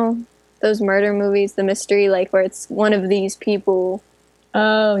things. You know, those murder movies, the mystery, like where it's one of these people.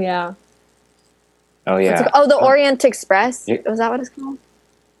 Oh, yeah. Oh, yeah. The Orient Express. Was that what it's called?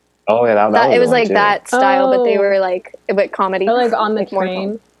 Oh, yeah. That was it was like too. that style, but they were like a bit comedy. Or like on the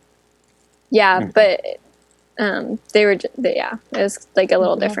train. Yeah, but they were. It was like a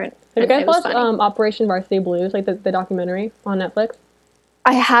little different. Have you guys watched Operation Varsity Blues, like the documentary on Netflix?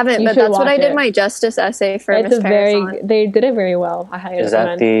 I haven't, but that's what I did my justice essay for. It's they did it very well. I highly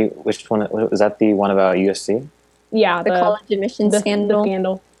recommend. Which one? Was that the one about USC? Yeah, the college admissions scandal. The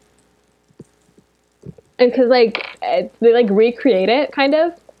scandal. And because like they like recreate it kind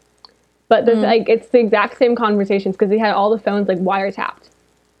of, but like it's the exact same conversations because they had all the phones like wiretapped,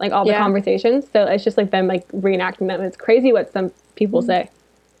 like all the conversations. So it's just like them like reenacting them. It's crazy what some people say.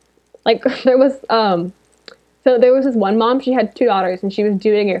 Like there was this one mom. She had 2 daughters, and she was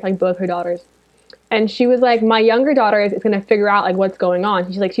doing it with like both her daughters. And she was like, my younger daughter is going to figure out like what's going on.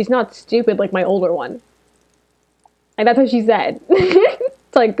 She's like, she's not stupid like my older one. Like that's what she said.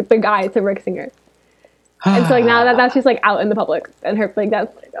 It's like the guy to Rick Singer. And so like now that's just like out in the public, and her like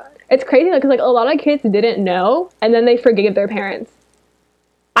that's it's crazy because like a lot of kids didn't know, and then they forgave their parents.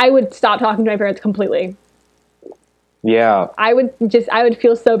 I would stop talking to my parents completely. Yeah. I would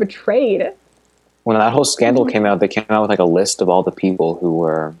feel so betrayed. When that whole scandal came out, they came out with like a list of all the people who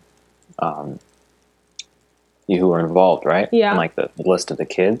were involved, right? Yeah. And like the list of the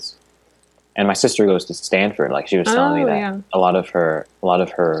kids. And my sister goes to Stanford. Like she was telling me that a lot of her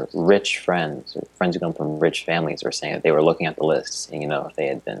rich friends, or friends who come from rich families, were saying that they were looking at the list, saying, if they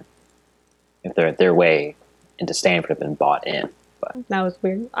had been, if their way into Stanford had been bought in. But that was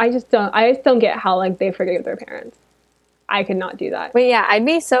weird. I just don't get how like they forgave their parents. I could not do that. But yeah, I'd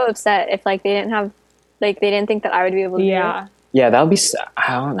be so upset if like they didn't think that I would be able to. Yeah. Yeah, that would be.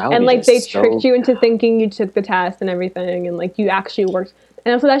 I don't know. And like they tricked you into thinking you took the test and everything, and like you actually worked.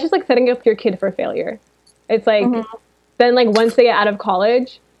 And so that's just like setting up your kid for failure. It's like then like once they get out of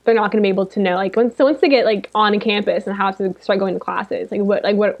college, they're not going to be able to know. Like once they get like on campus and have to start going to classes, like what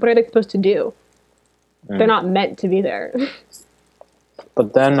are they supposed to do? They're not meant to be there.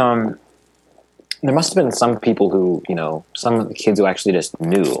 But then there must have been some people who, some of the kids who actually just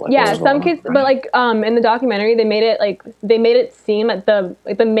knew. Like, yeah, some kids, right? But like in the documentary, they made it seem that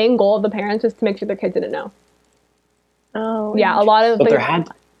the main goal of the parents was to make sure their kids didn't know. Oh. Yeah, a lot of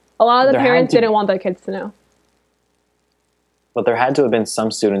the parents didn't want their kids to know. But there had to have been some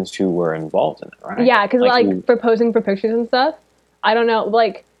students who were involved in it, right? Yeah, because like for posing for pictures and stuff. I don't know,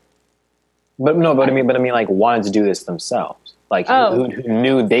 like. But I mean, like wanted to do this themselves. Like who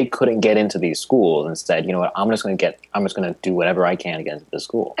knew they couldn't get into these schools and said, you know what, I'm just going to do whatever I can to get into the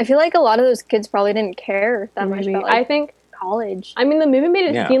school. I feel like a lot of those kids probably didn't care that much about, like, I think college. I mean, the movie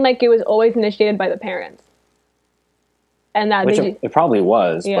made it seem like it was always initiated by the parents. And that it probably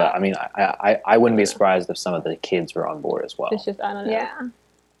was, yeah. But I mean, I wouldn't be surprised if some of the kids were on board as well. It's just, I don't know. Yeah.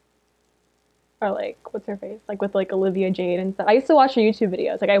 or like what's her face, like with like Olivia Jade and stuff. I used to watch her YouTube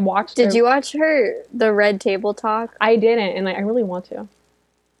videos. Like I watched. Did you watch the Red Table Talk? I didn't, and like I really want to.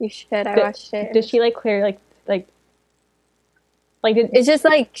 You should. I watched it. Did she like clear like did? It's just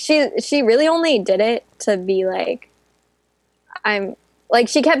like she really only did it to be like, I'm like,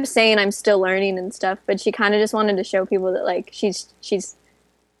 she kept saying I'm still learning and stuff, but she kind of just wanted to show people that like she's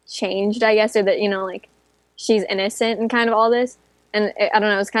changed, I guess, or that, you know, like she's innocent and kind of all this. And I don't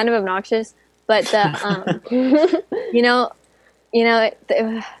know, it's kind of obnoxious, but the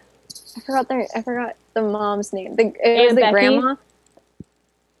I forgot the mom's name. It was the Becky? grandma.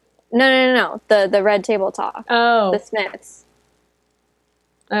 No. The Red Table Talk. Oh, The Smiths.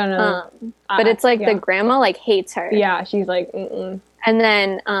 I don't know. But it's like yeah. the grandma like hates her. Yeah, she's like, mm-mm. And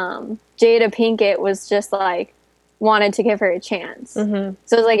then Jada Pinkett was just like wanted to give her a chance. Mm-hmm.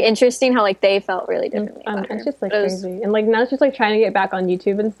 So it was like interesting how like they felt really differently about her. It's just like But it was- crazy, and like now it's just like trying to get back on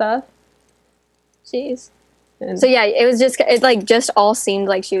YouTube and stuff. Jeez. And So yeah, it like just all seemed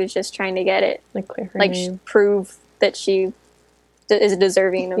like she was just trying to get it, like clear her like name. prove that she is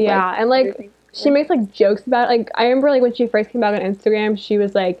deserving of Yeah, and like everything. she makes like jokes about it. Like I remember like when she first came out on Instagram, she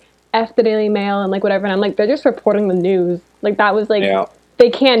was like F the Daily Mail and like whatever, and I'm like, they're just reporting the news. Like that was like they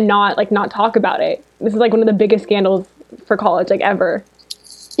can't not talk about it. This is like one of the biggest scandals for college like ever.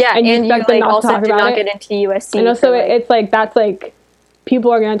 Yeah, and you and you expect them like not to also talk did about not it? get into USC. And also for, like, it's like that's like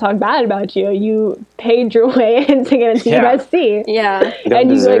people are gonna talk bad about you. You paid your way in to get into Yeah. USC. yeah. You don't And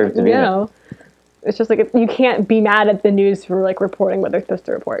you deserve like to be there. know. It's just like you can't be mad at the news for like reporting what they're supposed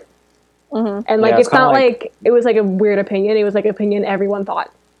to report. Mhm. And like Yeah, it's it's not kinda like it was like a weird opinion. It was like opinion everyone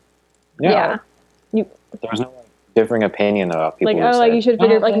thought. Yeah. You There was no like, differing opinion about people. like who oh like said, you should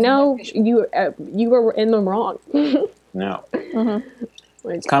figure like no you were in the wrong. No. Mhm.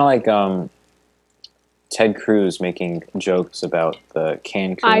 It's kind of like Ted Cruz making jokes about the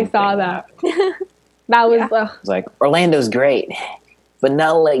Cancun. I saw thing that. happened. That was It's like Orlando's great, but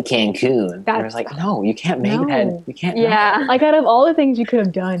not like Cancun. And I That's- was like, no, you can't make No. that. You can't. Yeah. like out of all the things you could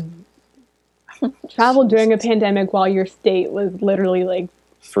have done, travel during a pandemic while your state was literally like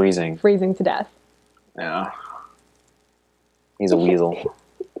Freezing. freezing to death. Yeah. He's a weasel.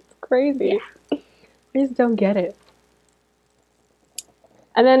 Crazy. I just don't get it.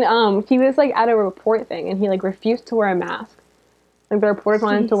 And then he was like at a report thing and he like refused to wear a mask. Like the reporters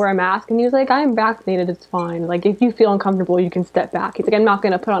wanted him to wear a mask and he was like, I'm vaccinated, it's fine. Like if you feel uncomfortable you can step back. He's like, I'm not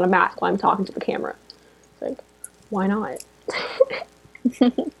gonna put on a mask while I'm talking to the camera. It's like, why not?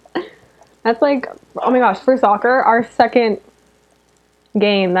 That's like, oh my gosh, for soccer, our second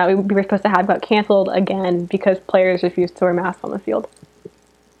game that we were supposed to have got canceled again because players refused to wear masks on the field.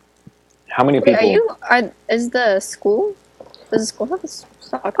 How many Wait, people? is the school? Does the school have a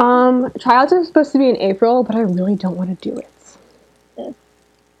soccer? Tryouts are supposed to be in April, but I really don't want to do it.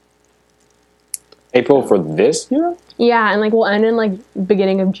 April for this year? Yeah, and like we'll end in like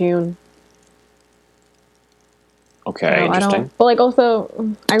beginning of June. Okay, So I interesting. don't, but like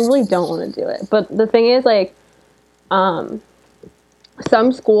also, I really don't want to do it. But the thing is, like, some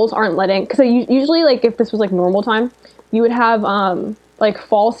schools aren't letting. Because usually, like, if this was like normal time, you would have like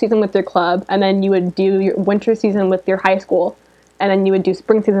fall season with your club, and then you would do your winter season with your high school, and then you would do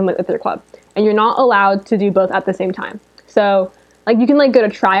spring season with your club. And you're not allowed to do both at the same time. So like you can like go to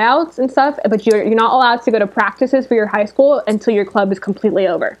tryouts and stuff, but you're not allowed to go to practices for your high school until your club is completely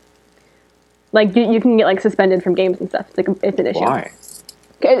over. Like you can get like suspended from games and stuff. It's like it's an issue. Why?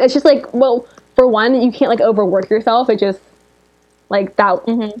 It's just like, well, for one, you can't like overwork yourself. It just like that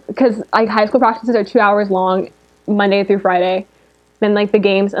because like high school practices are 2 hours long, Monday through Friday. Then like the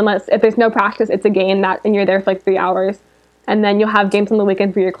games, unless if there's no practice, it's a game that and you're there for like 3 hours, and then you'll have games on the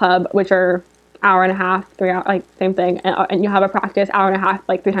weekend for your club, which are hour and a half, 3 hours, like same thing, and you'll have a practice hour and a half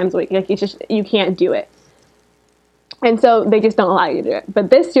like 3 times a week. Like it's just you can't do it. And so they just don't allow you to do it. But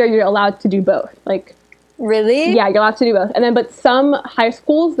this year you're allowed to do both. Like, Really? yeah, you're allowed to do both. And then, but some high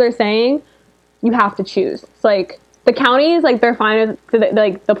schools, they're saying you have to choose. It's like the counties, like they're fine with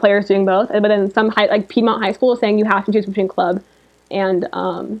like the players doing both. But then some high, like Piedmont High School is saying you have to choose between club and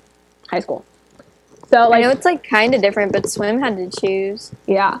high school. So like, I know it's like kind of different, but swim had to choose.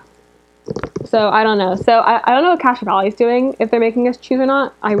 yeah. So I don't know. So I don't know what Cache Valley's doing, if they're making us choose or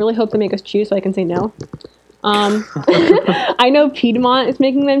not. I really hope they make us choose so I can say no. I know Piedmont is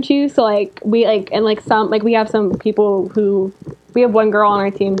making them choose, so like we like and like some like we have some people who we have one girl on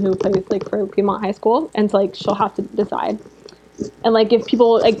our team who plays like for Piedmont High School, and so like she'll have to decide. And like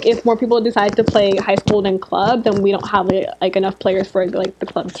if more people decide to play high school than club, then we don't have like enough players for like the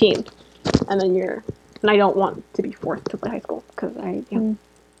club team, and then I don't want to be forced to play high school because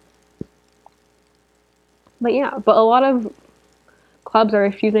But yeah, but a lot of clubs are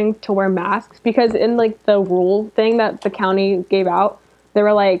refusing to wear masks because in like the rule thing that the county gave out, they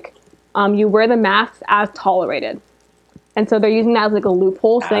were like, you wear the masks as tolerated, and so they're using that as like a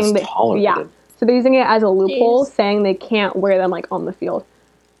loophole, saying that tolerated. so they're using it as a loophole, Jeez. saying they can't wear them like on the field.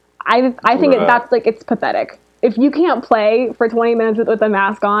 I think that's like it's pathetic. If you can't play for 20 minutes with a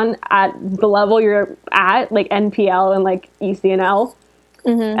mask on at the level you're at, like NPL and like ECNL,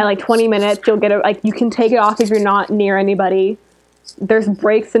 at like 20 minutes you'll get it. Like you can take it off if you're not near anybody. There's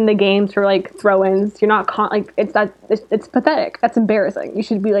breaks in the games for like throw-ins. You're not it's pathetic. That's embarrassing. You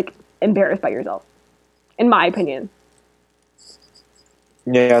should be like embarrassed by yourself, in my opinion.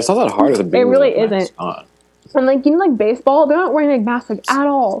 Yeah, it's not that hard. It really isn't. And like like baseball, they're not wearing like masks like, at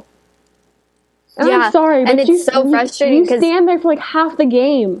all. And I'm sorry, but it's so frustrating. You stand there for like half the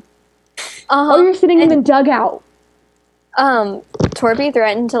game, or you're sitting in the dugout. Torpy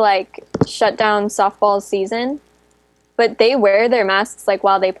threatened to like shut down softball season, but they wear their masks like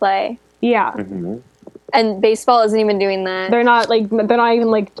while they play. Yeah. Mm-hmm. And baseball isn't even doing that. They're not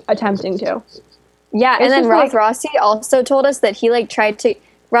even like attempting to. Yeah, It's and then just, Roth Rossi also told us that he like tried to.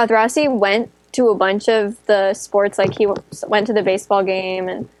 Roth Rossi went to a bunch of the sports, like he went to the baseball game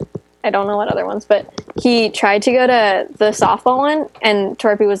and I don't know what other ones, but he tried to go to the softball one, and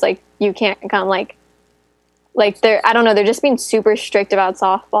Torpy was like, "You can't come." Like they're I don't know, they're just being super strict about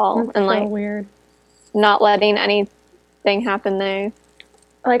softball. That's and like so weird. Not letting anything happen there.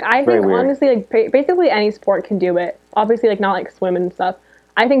 Like I Very think weird. honestly, like basically any sport can do it. Obviously, like not like swim and stuff.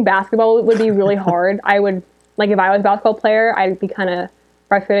 I think basketball would be really hard. I would like if I was a basketball player, I'd be kind of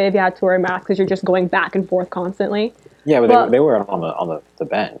frustrated if you had to wear a mask because you're just going back and forth constantly. Yeah, but they were on the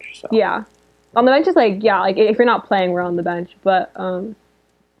bench. So. Yeah, on the bench is like if you're not playing, we're on the bench. But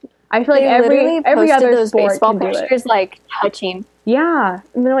I feel like every other those sport baseball can do pictures it. like touching. Yeah,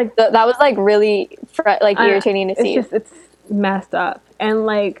 and they're like That was like really irritating to see. It's messed up, and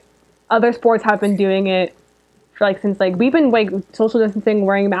like other sports have been doing it for like since like we've been like social distancing,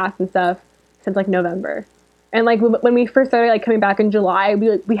 wearing masks and stuff since like November. And like when we first started like coming back in July,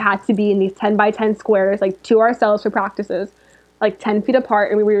 we had to be in these 10 by 10 squares like to ourselves for practices, like 10 feet apart,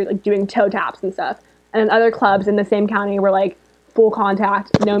 and we were like doing toe taps and stuff. And then other clubs in the same county were like full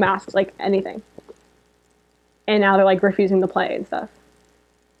contact, no masks, like anything. And now they're like refusing to play and stuff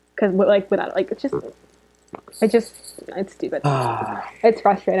because like without like it's stupid. It's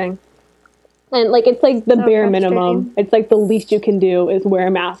frustrating. And like it's like the So bare frustrating. minimum. It's like the least you can do is wear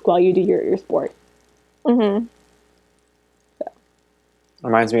a mask while you do your sport. Mm-hmm.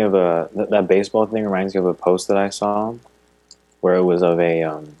 Reminds me of that baseball thing. Reminds me of a post that I saw, where it was of it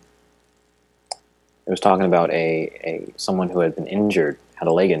was talking about a someone who had been injured, had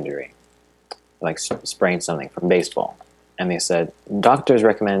a leg injury, like sprained something from baseball, and they said doctors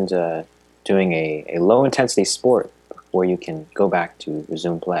recommend doing a low intensity sport before you can go back to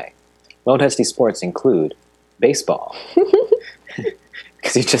resume play. Low intensity sports include baseball,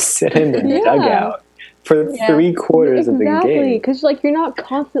 because you just sit in the dugout for 3/4 of the game. Exactly, because like you're not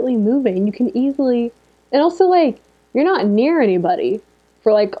constantly moving. You can easily, and also like you're not near anybody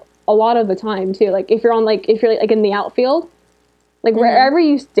for like a lot of the time too. Like if you're like in the outfield, like wherever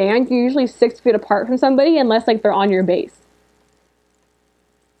you stand, you're usually 6 feet apart from somebody unless like they're on your base.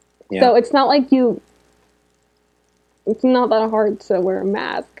 Yeah. So it's not like it's not that hard to wear a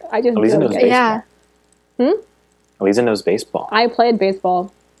mask. I just At least it don't knows get it. baseball. Yeah. At least it knows baseball. I played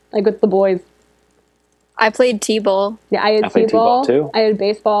baseball, like with the boys. I played T-ball. Yeah, I I did played T-ball, T-ball, too. I did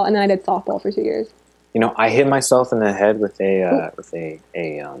baseball, and then I did softball for 2 years. You know, I hit myself in the head with a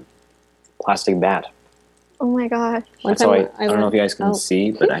plastic bat. Oh my gosh. One So time I don't know if you guys can oh.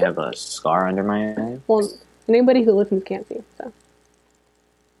 see, but I have a scar under my eye. Well, anybody who listens can't see, so.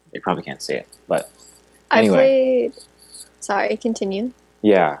 You probably can't see it, but I anyway. played. Sorry, continue.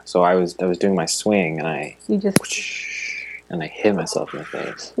 Yeah. So I was doing my swing and I You just, hit myself in the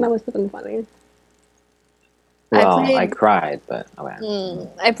face. that must have been funny. Well, played- I cried, but okay.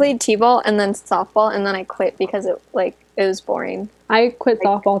 I played T-ball and then softball, and then I quit because it was boring. I quit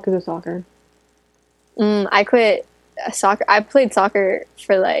softball because of soccer. I quit soccer. I played soccer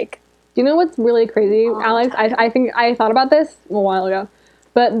for like. Do you know what's really crazy, Alex? I think I thought about this a while ago.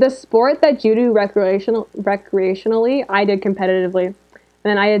 But the sport that you do recreationally, I did competitively. And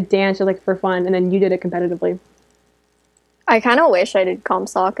then I did dance just like for fun, and then you did it competitively. I kind of wish I did comp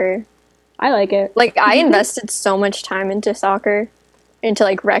soccer. I like it. Like I invested so much time into soccer, into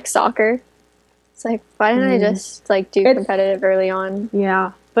like rec soccer. It's like why didn't I just like do competitive early on?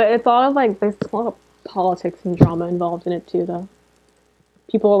 Yeah, but it's a lot of like there's a lot of politics and drama involved in it too, though.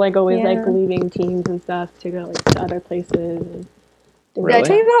 People are like always like leaving teams and stuff to go like to other places. And Did I Really?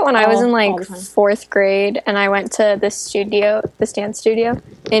 tell you about when I was in All like the time. 4th grade and I went to this dance studio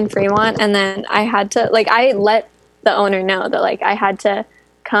in Fremont, and then I had to like I let the owner know that like I had to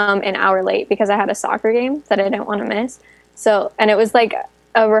come an hour late because I had a soccer game that I didn't want to miss. So, and it was like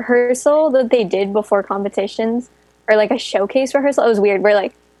a rehearsal that they did before competitions, or like a showcase rehearsal. It was weird where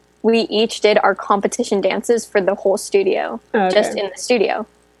like we each did our competition dances for the whole studio, Okay. just in the studio.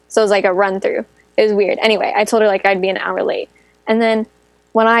 So it was like a run through. It was weird. Anyway, I told her like I'd be an hour late. And then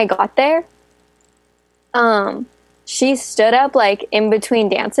when I got there, she stood up like in between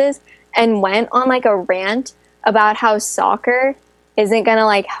dances and went on like a rant about how soccer isn't gonna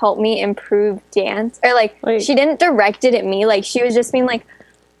like help me improve dance, or like Wait. she didn't direct it at me. Like she was just being like,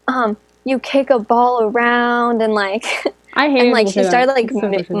 you kick a ball around and like I hate and it like when she people say started that. like It's so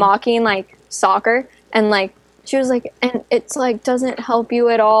frustrating. mocking like soccer, and like she was like, and it's like doesn't help you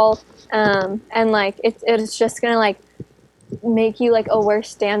at all, and like it's just gonna like make you like a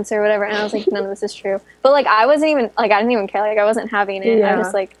worse dancer or whatever. And I was like, none of this is true. But like I wasn't even like I didn't even care. Like I wasn't having it. I Yeah. was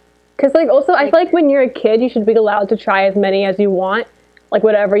just like, Because, like, also, I feel like when you're a kid, you should be allowed to try as many as you want, like,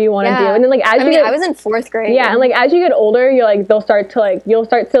 whatever you want to do. yeah. And then, like, as I you mean, get, I was in 4th grade. yeah, and, like, as you get older, you're, like, you'll start to,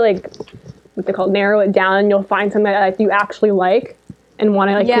 like, what's it called, narrow it down, and you'll find something that, like, you actually like and want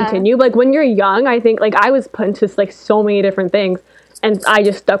to, like, Yeah. continue. But, like, when you're young, I think, like, I was put into, like, so many different things, and I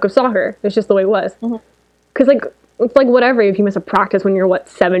just stuck with soccer. It's just the way it was. Because, like, it's like, whatever, if you miss a practice when you're,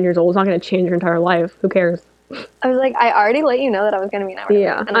 7 years old, it's not going to change your entire life. Who cares? I was like, I already let you know that I was gonna be an hour.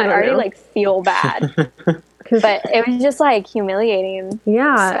 Yeah, late, and I I don't already know. like feel bad. But it was just like humiliating.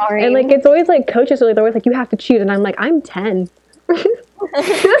 Yeah, Sorry. and like it's always like coaches are like, they're always like, you have to choose, and I'm like, I'm 10.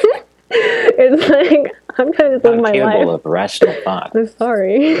 It's like I'm trying to just live Not my capable life. of rational thought. I'm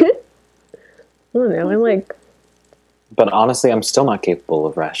sorry. I don't know. I'm like, But honestly, I'm still not capable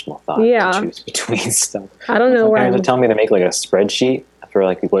of rational thought Yeah. to choose between stuff. I don't know My where parents I'm. are telling me to make like a spreadsheet for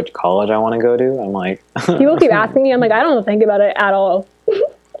like what college I want to go to. I'm like, People keep asking me. I'm like, I don't think about it at all.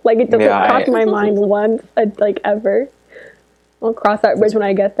 Like it doesn't Yeah, cross my mind once, like ever. I'll cross that bridge when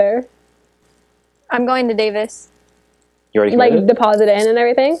I get there. I'm going to Davis. You already Like committed? deposit in and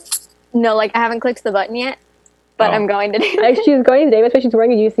everything. No, like I haven't clicked the button yet, but Oh. I'm going to Davis. Like she's going to Davis, but she's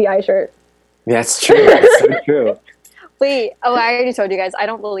wearing a UCI shirt. That's true. That's so true. Wait, I already told you guys I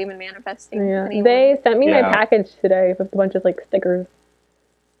don't believe in manifesting. Yeah, anymore. they sent me my Yeah. package today with a bunch of like stickers.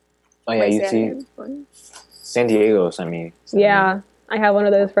 Oh yeah, Wait, you say that see, again. San Diego sent me. Yeah, I have one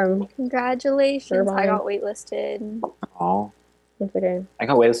of those from. Congratulations! Irvine. I got waitlisted. Oh, It's okay. I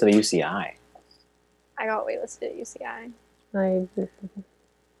got waitlisted at UCI. I got waitlisted at UCI I just,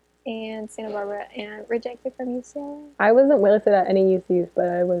 and Santa Barbara and rejected from UCLA. I wasn't waitlisted at any UCs, but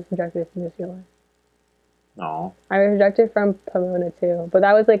I was rejected from UCLA. No, I was rejected from Pomona too, but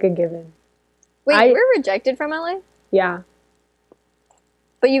that was like a given. Wait, you were rejected from LA, Yeah,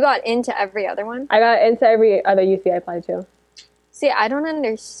 but you got into every other one. I got into every other UC I applied to. See, I don't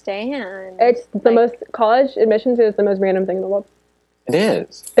understand. It's the Like, most college admissions is the most random thing in the world. it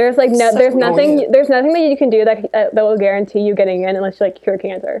is. There's like no, So there's nothing, weird. there's nothing that you can do that will guarantee you getting in unless you like cure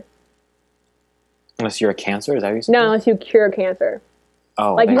cancer. Unless you're a cancer, is that what you said? No, unless you cure cancer.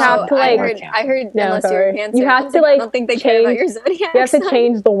 Oh, like, you thanks. have to, I like- heard, No, unless sorry. you're cancer. You have I was to, I like, don't think they care about change- your zodiac. You have to sign.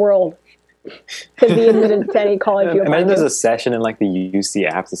 change the world to be admitted to any college you apply Imagine there's to. a session in like the UC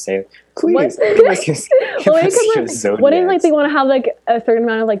app to say, please What? give us your, give Well, us because, your like, zodiacs. what if like they want to have like a certain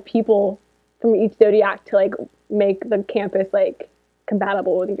amount of like people from each zodiac to like make the campus like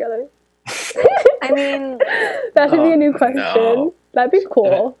compatible with each other? I mean, That should be Oh, a new question. no. That'd be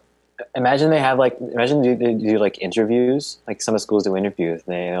cool. Imagine they have like they do like interviews, like some of the schools do interviews.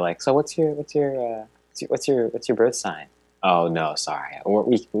 And they're like, so what's your birth sign? Oh no, sorry,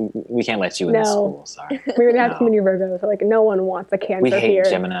 we can't let you in the No. school. Sorry, We're gonna have No. too many Virgos. So, like no one wants a cancer we hate here.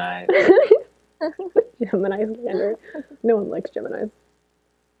 Gemini. Gemini's standard. No one likes Geminis.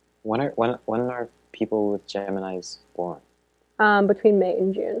 When are people with Geminis born? Between May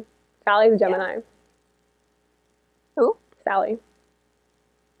and June. Sally's a Gemini. Who? Sally.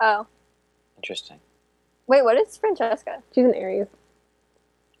 oh, Interesting. wait, what is Francesca? She's an Aries.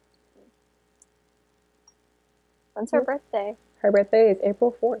 When's her birthday? Her birthday is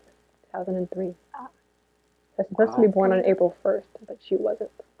April 4th, 2003. Ah. She's supposed to be born on April 1st, but she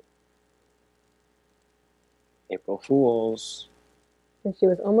wasn't. April Fools. And she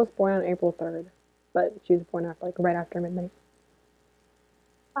was almost born on April 3rd, but she was born after, like, right after midnight.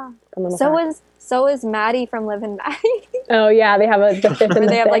 Ah. Fun little So fact. is Maddie from Liv and Maddie. Oh, yeah, they have the 5th and Where the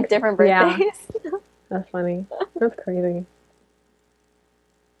they have like 6th. different Yeah. birthdays. That's funny. That's crazy.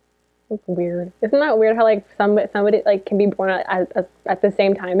 That's weird. Isn't that weird how like somebody like can be born at the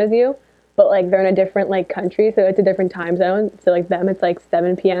same time as you, but like they're in a different like country, so it's a different time zone. So like them, it's like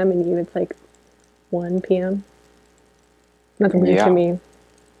 7 p.m. and you, it's like 1 p.m. That's weird to me.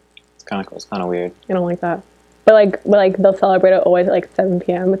 It's kind of weird. I don't like that. But like they'll celebrate it always at like 7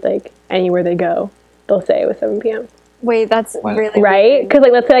 p.m. With like anywhere they go, they'll say it was 7 p.m. Wait, that's really right? Because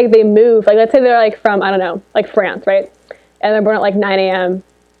like let's say like they move, like let's say they're like from, I don't know, like France, right? And they're born at like 9 a.m.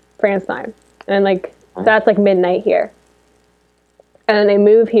 France time, and like that's like midnight here. And then they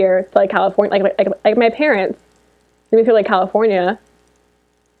move here to like California, like my parents, they move to like California.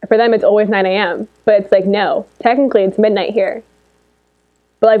 For them, it's always 9 a.m. But it's like, no, technically it's midnight here.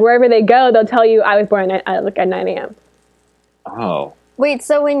 But like wherever they go, they'll tell you I was born at 9 a.m. Oh. Wait,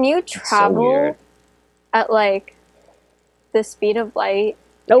 so when you travel at like the speed of light,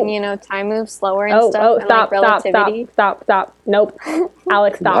 and, you know, time moves slower and stuff, and stop, like relativity. Stop. Nope.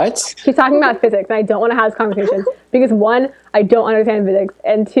 Alex, stop. What? She's talking about physics, and I don't want to have this conversation because 1, I don't understand physics,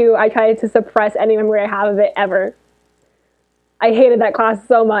 and 2, I try to suppress any memory I have of it ever. I hated that class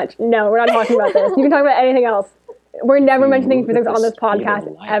so much. No, we're not talking about this. You can talk about anything else. We're never mentioning physics on this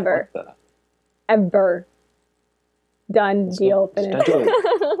podcast ever. Ever. Done. Deal. Finished.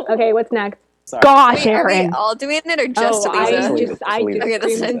 Okay, what's next? Sorry. Gosh, Wait, are we Aaron. all doing it or just I Aliza? just Okay, that's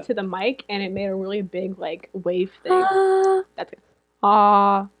screamed fine. into the mic and it made a really big like wave thing. That's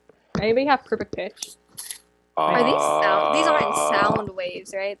good. Anybody have perfect pitch? Are these sound? These aren't sound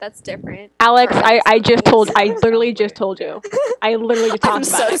waves, right? That's different. Alex, Or I literally just told you. I literally just talked I'm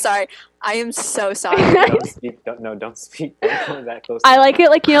about so it. sorry. I am so sorry. Don't speak. Don't speak. Don't come that close. I like it,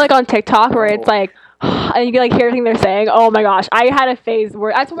 like, you know, like on TikTok where it's like, and you can like hear everything they're saying. Oh my gosh, I had a phase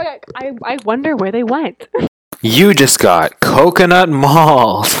where that's why I wonder where they went. You just got coconut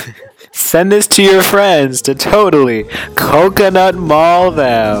mauled. Send this to your friends to totally coconut maul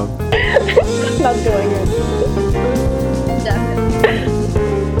them. Not doing it.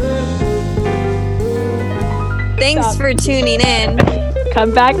 Thanks for tuning in.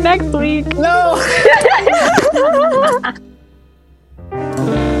 Come back next week. No.